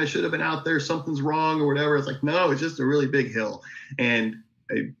happened? I should have been out there. Something's wrong or whatever. It's like, no, it's just a really big hill. And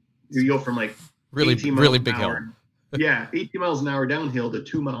you go from like really big hill. Yeah, 18 miles an hour downhill to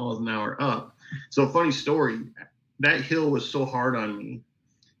 2 miles an hour up. So funny story, that hill was so hard on me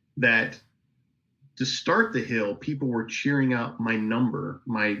that to start the hill, people were cheering out my number,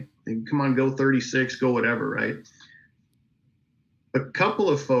 come on, go 36, go whatever, right? A couple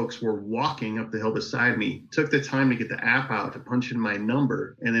of folks were walking up the hill beside me, took the time to get the app out to punch in my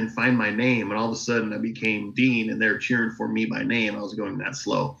number and then find my name. And all of a sudden I became Dean and they're cheering for me by name. I was going that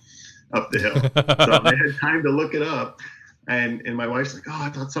slow up the hill. So I had time to look it up. And my wife's like, oh, I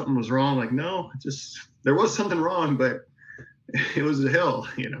thought something was wrong. Like, no, there was something wrong, but it was a hill,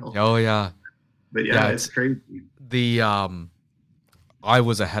 you know? Oh yeah. But yeah, it's crazy. I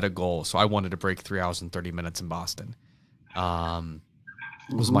was ahead of goal. So I wanted to break 3 hours and 30 minutes in Boston.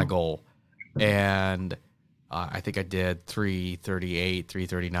 Was my goal. And I think I did 3:38,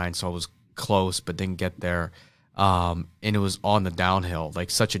 3:39. So I was close, but didn't get there. And it was on the downhill, like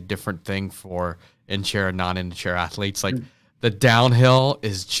such a different thing for in-chair and non-in-chair athletes. Like the downhill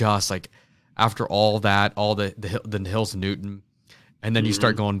is just like, after all that, all the hills in Newton, and then you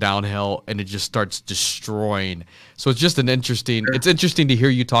start going downhill and it just starts destroying. So it's just it's interesting to hear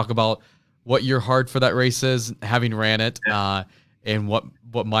you talk about what your hard for that race is, having ran it, and what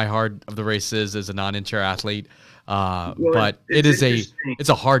my hard of the race is as a non-in-chair athlete. But it's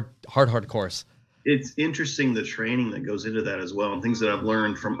a hard course. It's interesting the training that goes into that as well, and things that I've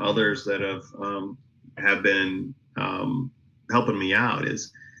learned from others that have been helping me out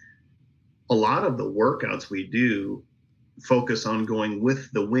is a lot of the workouts we do focus on going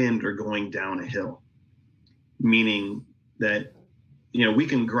with the wind or going down a hill, meaning that, you know, we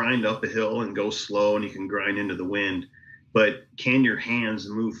can grind up a hill and go slow and you can grind into the wind. but can your hands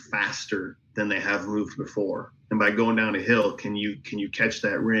move faster than they have moved before? And by going down a hill, can you catch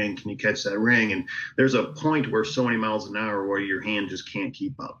that ring? Can you catch that ring? And there's a point where so many miles an hour where your hand just can't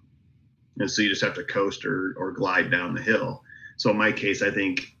keep up. And so you just have to coast or glide down the hill. So in my case, I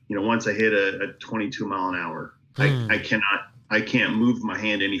think, once I hit a 22 mile an hour, I can't move my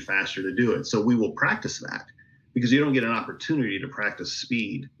hand any faster to do it. So we will practice that, because you don't get an opportunity to practice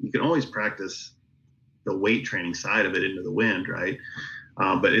speed. You can always practice the weight training side of it into the wind, right?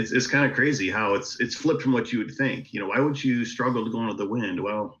 But it's kind of crazy how it's flipped from what you would think. Why would you struggle to go into the wind?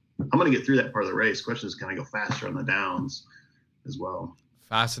 Well, I'm going to get through that part of the race. The question is, can I go faster on the downs as well?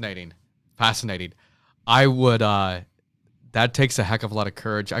 Fascinating. I would, that takes a heck of a lot of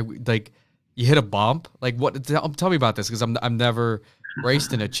courage. You hit a bump. Like, what? Tell me about this, because I'm never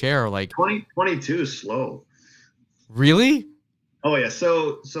raced in a chair. Like 22 is slow. Really? Oh yeah.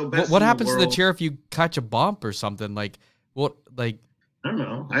 So what happens to the chair if you catch a bump or something? Like what? Like I don't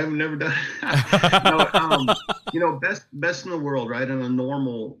know. I have never done. Best in the world, right? In a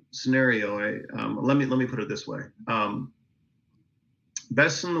normal scenario, let me put it this way.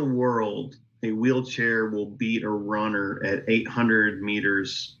 Best in the world, a wheelchair will beat a runner at 800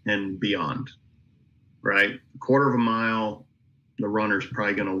 meters and beyond, right? A quarter of a mile, the runner's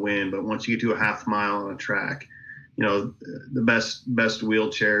probably going to win. But once you get to a half mile on a track, the best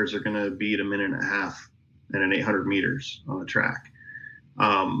wheelchairs are going to beat a minute and a half and an 800 meters on a track.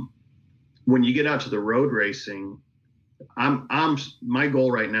 When you get out to the road racing, my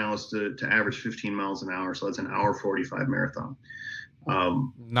goal right now is to average 15 miles an hour. So that's an hour 45 marathon.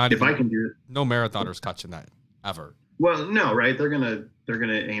 I can do it. No marathoners touching that ever. Well, no, right. They're going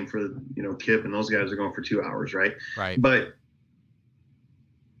to aim for, Kip, and those guys are going for 2 hours. Right. Right. But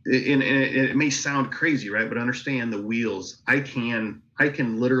it may sound crazy, right? But understand the wheels. I can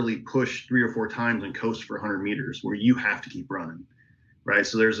literally push 3 or 4 times and coast for 100 meters where you have to keep running. Right.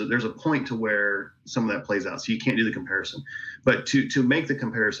 So there's a point to where some of that plays out. So you can't do the comparison, but to make the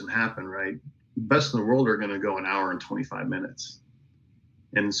comparison happen, right? Best in the world are going to go an hour and 25 minutes.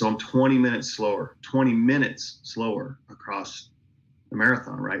 And so I'm 20 minutes slower across the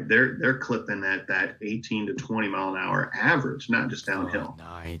marathon, right? They're clipping at that 18 to 20 mile an hour average, not just downhill.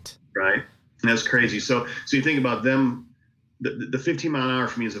 Right. And that's crazy. So you think about them, the 15 mile an hour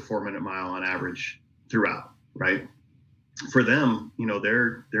for me is a 4-minute mile on average throughout, right? For them,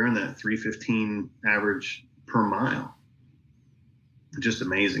 they're in that 3:15 average per mile. Just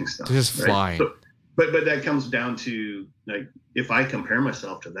amazing stuff. Just right? flying. So, but that comes down to, like, if I compare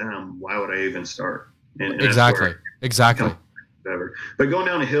myself to them, why would I even start? And exactly. Whatever. But going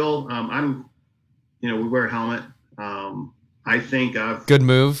down a hill, we wear a helmet. I think I've good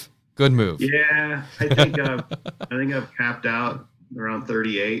move. Yeah, I think I've capped out around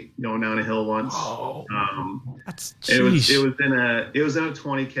 38 going down a hill once. Oh, that's it was in a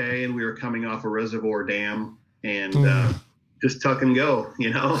 20K, and we were coming off a reservoir dam, and just tuck and go,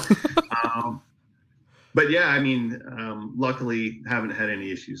 But yeah, luckily haven't had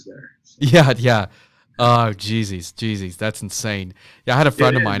any issues there. So. Yeah. Oh, Jesus, that's insane. Yeah, I had a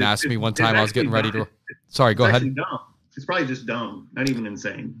friend of mine ask me one time. I was getting ready to. Sorry, go ahead. Dumb. It's probably just dumb, not even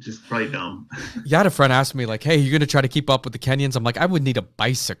insane, just probably dumb. Yeah, I had a friend ask me like, "Hey, you're gonna try to keep up with the Kenyans?" I'm like, "I would need a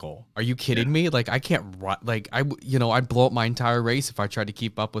bicycle. Are you kidding me? Like, I can't run. Like, I'd blow up my entire race if I tried to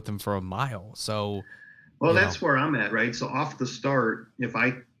keep up with them for a mile." So, well, that's where I'm at, right? So off the start, if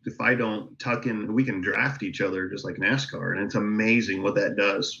I don't tuck in, we can draft each other just like NASCAR, and it's amazing what that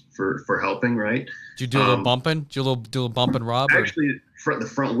does for helping, right? Do you do a little bumping? Do you do a bump and rub? Actually, the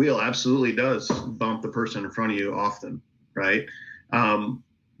front wheel absolutely does bump the person in front of you often, right?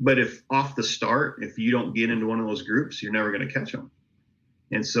 But if off the start, if you don't get into one of those groups, you're never going to catch them.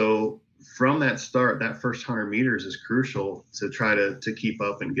 And so from that start, that first 100 meters is crucial to try to keep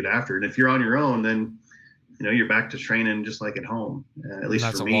up and get after it. And if you're on your own, then you're back to training just like at home. At least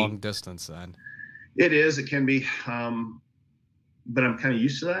that's for me. That's a long distance then. It is. It can be. But I'm kind of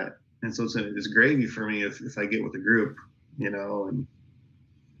used to that. And so it's gravy for me if I get with a group, and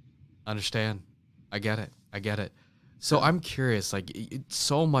understand. I get it. So I'm curious, like,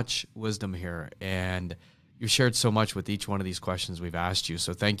 so much wisdom here, and you shared so much with each one of these questions we've asked you.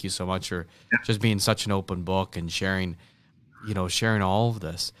 So thank you so much for just being such an open book and sharing all of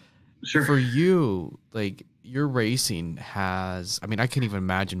this. Sure. For you, like, your racing has, I can't even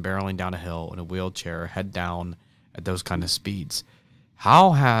imagine barreling down a hill in a wheelchair, head down at those kind of speeds.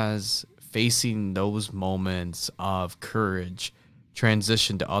 How has facing those moments of courage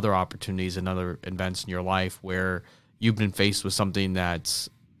transitioned to other opportunities and other events in your life where you've been faced with something that's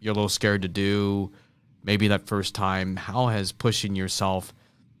you're a little scared to do, maybe that first time? How has pushing yourself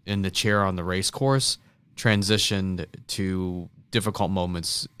in the chair on the race course transitioned to difficult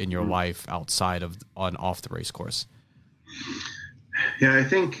moments in your life outside of on off the race course? Yeah, I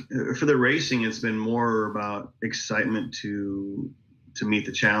think for the racing, it's been more about excitement to meet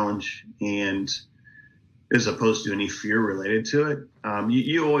the challenge, and as opposed to any fear related to it.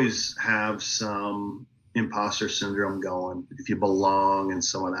 You always have some imposter syndrome going if you belong and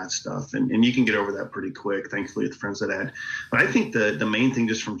some of that stuff, and you can get over that pretty quick, thankfully, with the friends that I had. But I think the main thing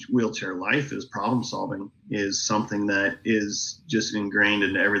just from wheelchair life is problem solving is something that is just ingrained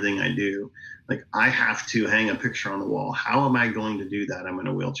into everything I do. Like, I have to hang a picture on the wall. How am I going to do that? I'm in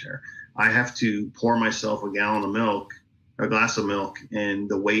a wheelchair. I have to pour myself a glass of milk, and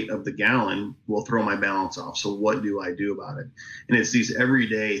the weight of the gallon will throw my balance off. So what do I do about it? And it's these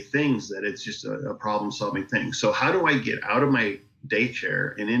everyday things that it's just a problem solving thing. So how do I get out of my day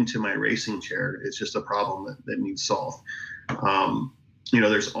chair and into my racing chair? It's just a problem that needs solved.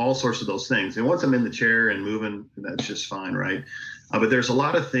 There's all sorts of those things. And once I'm in the chair and moving, that's just fine, right? But there's a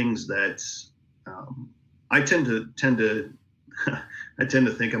lot of things that I tend to I tend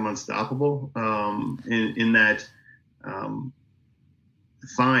to think I'm unstoppable in that.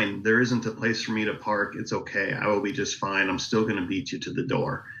 Fine, there isn't a place for me to park. It's okay. I will be just fine. I'm still going to beat you to the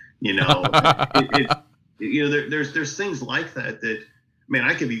door. There's things like that, man,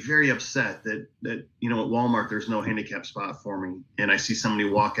 I could be very upset that at Walmart, there's no handicap spot for me. And I see somebody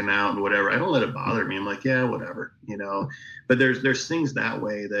walking out and whatever. I don't let it bother me. I'm like, yeah, whatever, but there's things that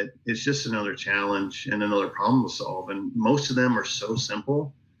way that it's just another challenge and another problem to solve. And most of them are so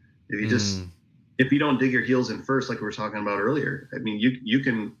simple. If you don't dig your heels in first, like we were talking about earlier, I mean, you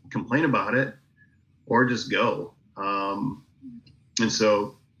can complain about it or just go. And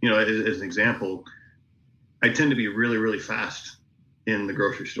so, as an example, I tend to be really, really fast in the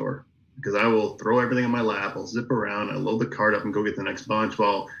grocery store because I will throw everything in my lap. I'll zip around, I load the cart up and go get the next bunch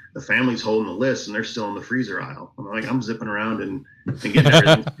while the family's holding the list and they're still in the freezer aisle. I'm zipping around and getting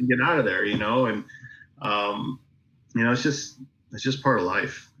everything and get out of there, and, it's just part of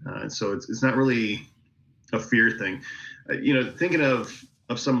life. So it's not really a fear thing. Thinking of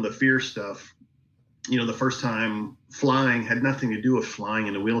some of the fear stuff, the first time flying had nothing to do with flying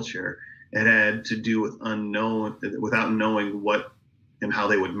in a wheelchair. It had to do with without knowing what and how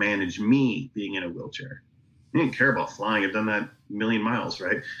they would manage me being in a wheelchair. I didn't care about flying. I've done that a million miles,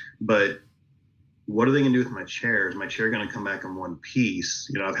 right? But what are they going to do with my chair? Is my chair going to come back in one piece?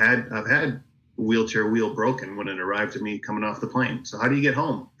 I've had wheelchair wheel broken when it arrived to me coming off the plane. So how do you get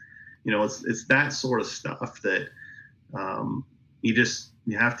home? It's that sort of stuff that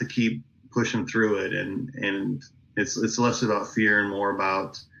you have to keep pushing through it, and it's less about fear and more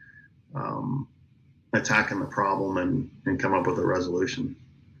about attacking the problem and come up with a resolution.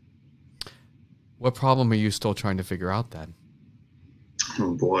 What problem are you still trying to figure out then?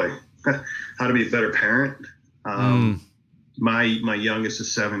 Oh boy, how to be a better parent. My youngest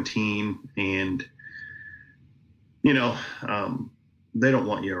is 17, and they don't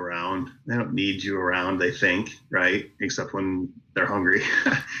want you around. They don't need you around, they think, right? Except when they're hungry,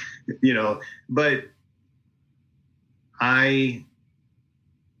 but I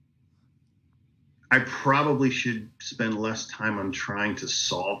probably should spend less time on trying to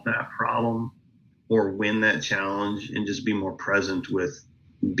solve that problem or win that challenge and just be more present with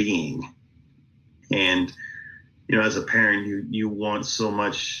being. And as a parent, you want so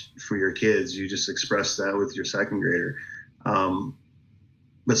much for your kids. You just express that with your second grader.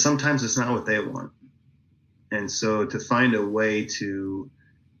 But sometimes it's not what they want. And so to find a way to,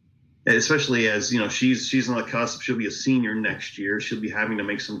 especially as, she's on the cusp, she'll be a senior next year. She'll be having to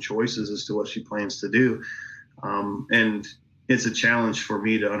make some choices as to what she plans to do. And it's a challenge for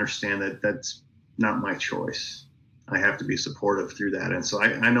me to understand that that's not my choice. I have to be supportive through that. And so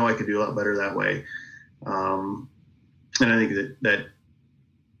I know I could do a lot better that way. And I think that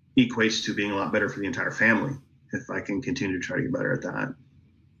equates to being a lot better for the entire family if I can continue to try to get better at that.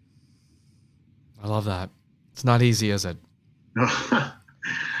 I love that. It's not easy, is it?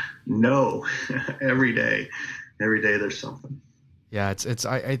 No. Every day there's something. Yeah,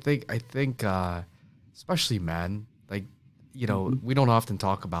 I think especially men, like, we don't often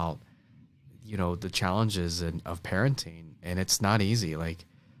talk about, the challenges of parenting, and it's not easy. Like,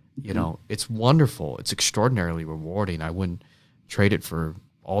 it's wonderful. It's extraordinarily rewarding. I wouldn't trade it for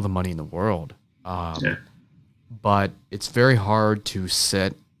all the money in the world. But it's very hard to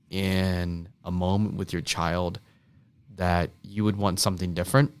sit in a moment with your child that you would want something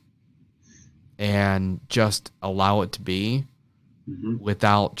different and just allow it to be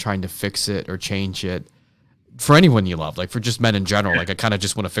without trying to fix it or change it for anyone you love, like for just men in general. Like, I kind of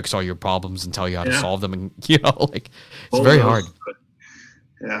just want to fix all your problems and tell you how to solve them. And, it's very hard.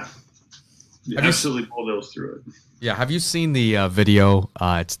 Yeah. Have absolutely bulldoze through it. Yeah. Have you seen the video?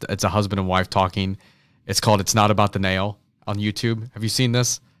 It's a husband and wife talking. It's called "It's Not About the Nail" on YouTube. Have you seen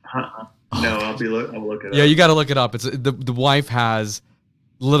this? No, I'll look it up. Yeah, you got to look it up. It's the wife has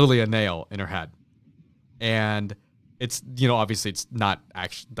literally a nail in her head, and it's obviously it's not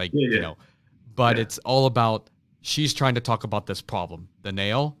actually like but it's all about she's trying to talk about this problem, the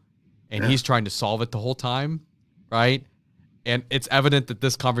nail, and he's trying to solve it the whole time, right? And it's evident that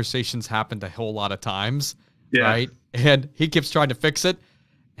this conversation's happened a whole lot of times, right? And he keeps trying to fix it,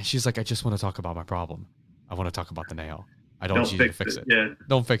 and she's like, "I just want to talk about my problem. I want to talk about the nail. I don't need you to fix it. Yeah.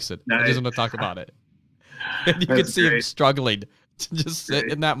 Don't fix it. I just want to talk about it." And you can see him struggling to just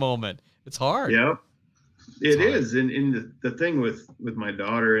sit in that moment. It's hard. Yep. It is. And the thing with my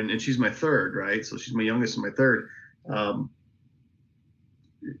daughter, and she's my third, right? So she's my youngest and my third.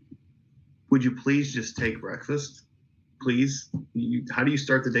 Would you please just take breakfast? Please. How do you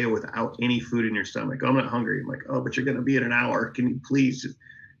start the day without any food in your stomach? Oh, I'm not hungry. I'm like, oh, but you're going to be in an hour. Can you please just,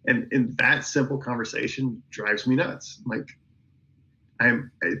 and that simple conversation drives me nuts. I'm like,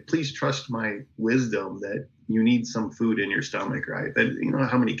 please trust my wisdom that you need some food in your stomach, right? But you know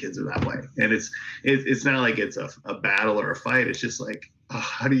how many kids are that way, and it's not like it's a battle or a fight. It's just like, oh,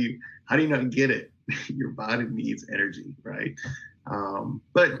 how do you not get it? Your body needs energy, right?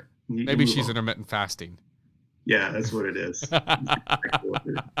 But maybe she's intermittent fasting. Yeah, that's what it is.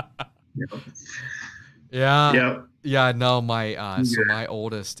 Yeah. No, so my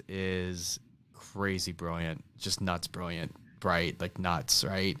oldest is crazy brilliant, just nuts brilliant, bright, like nuts,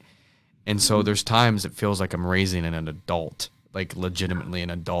 right? And so there's times it feels like I'm raising an adult, like legitimately an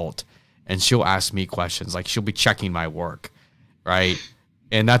adult, and she'll ask me questions, like she'll be checking my work, right?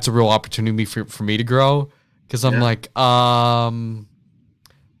 And that's a real opportunity for me to grow, because I'm like,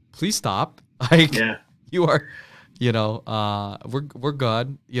 please stop. Like, you are, we're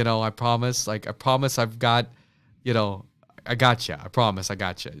good. I promise. Like, I promise I've got, I got you. I promise I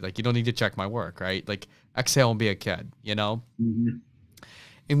got you. Like, you don't need to check my work, right? Like, exhale and be a kid, Mm-hmm.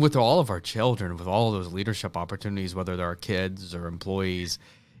 And with all of our children, with all of those leadership opportunities, whether they're our kids or employees,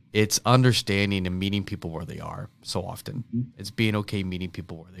 it's understanding and meeting people where they are so often. Mm-hmm. It's being okay meeting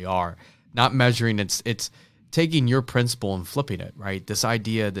people where they are, not measuring. It's taking your principle and flipping it, right? This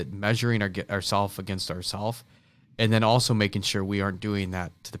idea that measuring ourselves against ourselves, and then also making sure we aren't doing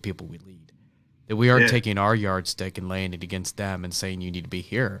that to the people we lead, that we aren't taking our yardstick and laying it against them and saying you need to be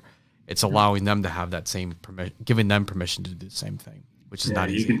here. It's allowing them to have that same permission, giving them permission to do the same thing, which is not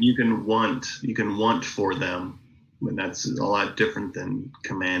easy. You can want for them, but that's a lot different than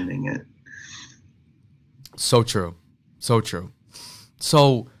commanding it. So true.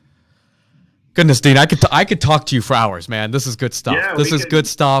 So, goodness, Dean, I could talk to you for hours, man. This is good stuff. Good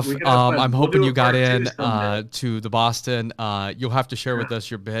stuff. I'm hoping you got in to the Boston. You'll have to share with us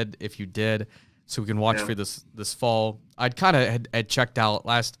your bid if you did, so we can watch for this fall. I'd kind of had checked out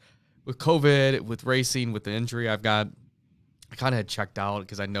last with COVID, with racing, with the injury I've got. I kind of had checked out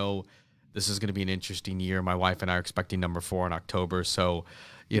because I know this is going to be an interesting year. My wife and I are expecting number 4 in October. So,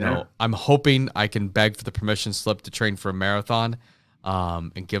 I'm hoping I can beg for the permission slip to train for a marathon,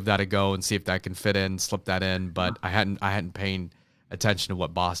 and give that a go and see if that can fit in, slip that in. But I hadn't paid attention to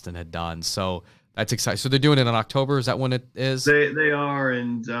what Boston had done. So that's exciting. So they're doing it in October. Is that when it is? They are.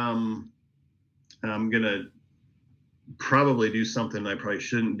 And, I'm going to probably do something I probably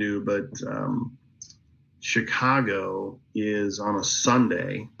shouldn't do, but, Chicago is on a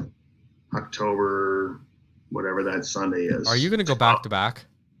Sunday, October, whatever that Sunday is. Are you going to go back to back?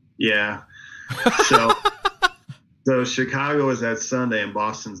 Yeah. So, so Chicago is that Sunday and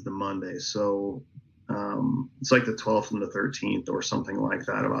Boston's the Monday. So, it's like the 12th and the 13th or something like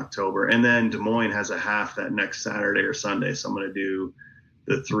that of October. And then Des Moines has a half that next Saturday or Sunday. So I'm going to do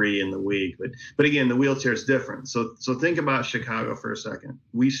the 3 in the week, but again, the wheelchair is different. So think about Chicago for a second.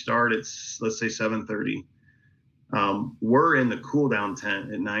 We start at, let's say 7:30. We're in the cool down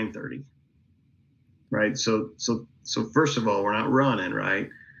tent at 9:30, right? So first of all, we're not running, right?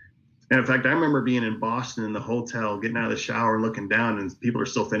 And in fact, I remember being in Boston in the hotel, getting out of the shower and looking down, and people are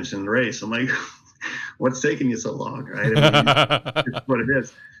still finishing the race. I'm like, what's taking you so long, right? I mean, it's what it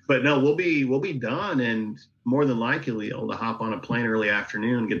is. But no, we'll be done, and more than likely able to hop on a plane early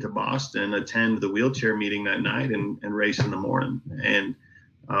afternoon, get to Boston, attend the wheelchair meeting that night, and race in the morning. And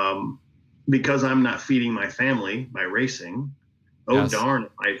because I'm not feeding my family by racing, darn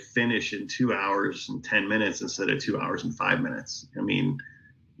if I finish in 2 hours and 10 minutes instead of 2 hours and 5 minutes. I mean,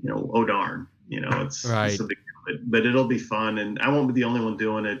 darn, it's a big deal, but it'll be fun, and I won't be the only one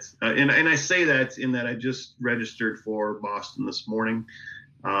doing it. And I say that in that I just registered for Boston this morning.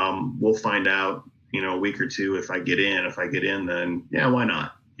 We'll find out, a week or two if I get in. If I get in, then why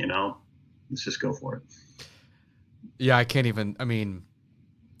not? let's just go for it. Yeah, I can't even. I mean,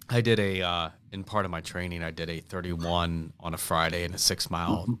 I did in part of my training, I did a 31 on a Friday and a 6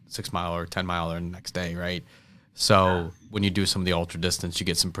 mile, 6 mile or 10 miler the next day, right? So when you do some of the ultra distance, you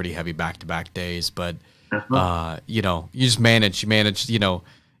get some pretty heavy back-to-back days. But you know, you just manage. You manage. You know,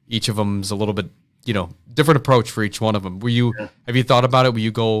 each of them's a little bit, you know, different approach for each one of them. Have you thought about it? Will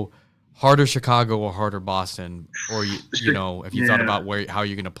you go harder Chicago or harder Boston, or you know, have you thought about how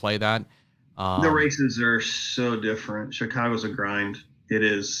you're going to play that? The races are so different. Chicago's a grind. It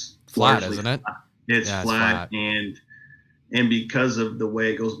is flat, isn't it? It's flat, and because of the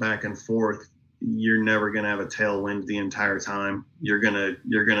way it goes back and forth, you're never going to have a tailwind the entire time. You're gonna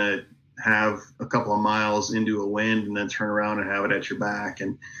have a couple of miles into a wind and then turn around and have it at your back.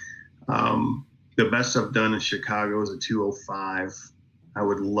 And the best I've done in Chicago is a 2:05. I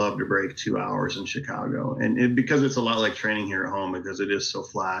would love to break 2 hours in Chicago, and because it's a lot like training here at home because it is so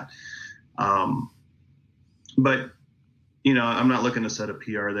flat. But you know, I'm not looking to set a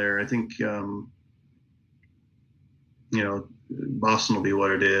PR there. I think, you know, Boston will be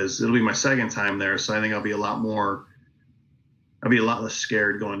what it is. It'll be my second time there. So I think I'll be a lot less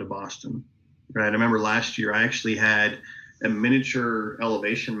scared going to Boston. Right. I remember last year, I actually had a miniature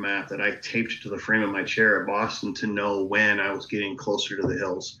elevation map that I taped to the frame of my chair at Boston to know when I was getting closer to the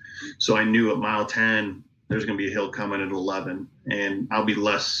hills. So I knew at mile 10, there's going to be a hill coming at 11, and I'll be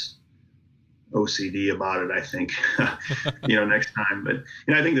less OCD about it, I think, you know, next time. But,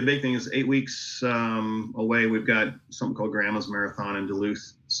 you know, I think the big thing is 8 weeks away, we've got something called Grandma's Marathon in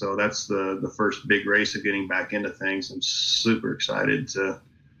Duluth. So that's the first big race of getting back into things. I'm super excited to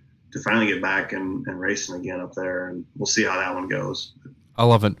finally get back and racing again up there, and we'll see how that one goes. I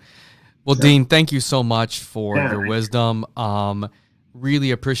love it. Well, Dean, thank you so much for your wisdom.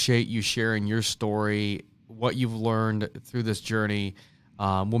 Really appreciate you sharing your story, what you've learned through this journey.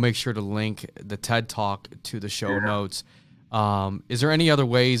 We'll make sure to link the TED Talk to the show notes. Is there any other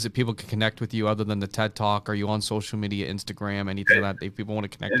ways that people can connect with you other than the TED Talk? Are you on social media, Instagram, anything like that? If people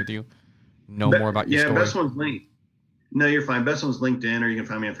want to connect with you, know more about your story? Best one's linked. No, you're fine. Best one's LinkedIn, or you can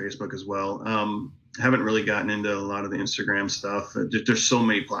find me on Facebook as well. Haven't really gotten into a lot of the Instagram stuff. There's so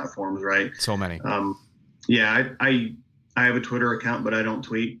many platforms, right? So many. I have a Twitter account, but I don't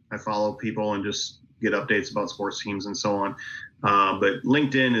tweet. I follow people and just get updates about sports teams and so on. But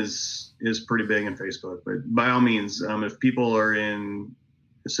LinkedIn is pretty big, in Facebook. But by all means, if people are in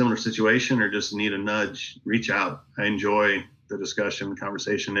a similar situation or just need a nudge, reach out. I enjoy the discussion, the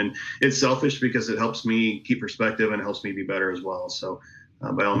conversation, and it's selfish because it helps me keep perspective and it helps me be better as well. So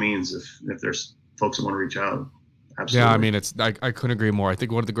by all means, if there's folks that want to reach out, absolutely. Yeah, I mean, I couldn't agree more. I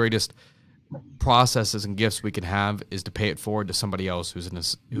think one of the greatest processes and gifts we can have is to pay it forward to somebody else who's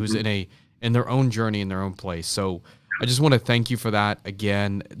in their own journey, in their own place. So I just want to thank you for that.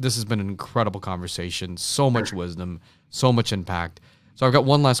 Again, this has been an incredible conversation, so much wisdom, so much impact. So I've got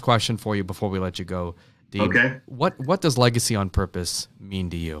one last question for you before we let you go, Dean. Okay. What does legacy on purpose mean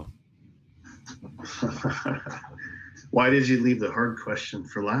to you? Why did you leave the hard question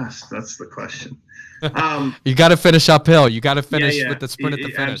for last? That's the question. You got to finish uphill. You got to finish with the sprint at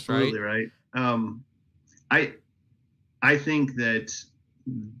the finish, absolutely, right? I think that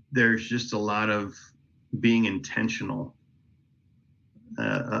there's just a lot of being intentional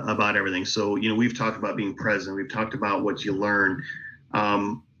about everything. So, you know, we've talked about being present. We've talked about what you learn.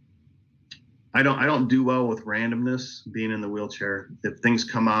 I don't do well with randomness, being in the wheelchair. If things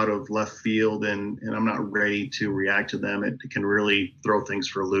come out of left field and I'm not ready to react to them, it can really throw things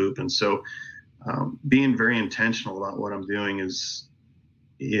for a loop. And so being very intentional about what I'm doing is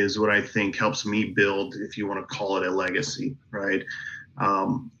what I think helps me build, if you want to call it a legacy, right?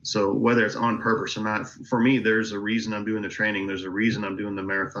 So whether it's on purpose or not, for me, there's a reason I'm doing the training. There's a reason I'm doing the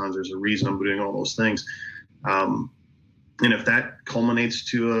marathons. There's a reason I'm doing all those things. And if that culminates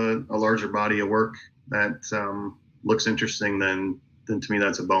to a larger body of work that looks interesting, then to me,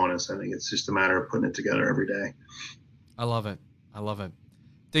 that's a bonus. I think it's just a matter of putting it together every day. I love it. I love it.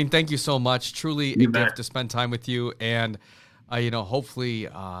 Dean, thank you so much. Truly a gift to spend time with you. And, you know, hopefully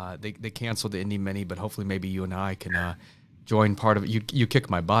they canceled the Indy Mini, but hopefully maybe you and I can join part of it. You kick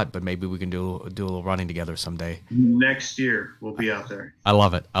my butt, but maybe we can do a little running together someday. Next year, we'll be out there. I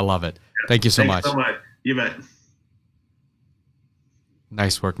love it. I love it. Thank you so much. Thanks so much. You bet.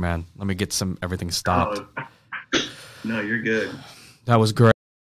 Nice work, man. Let me get everything stopped. No, you're good. That was great.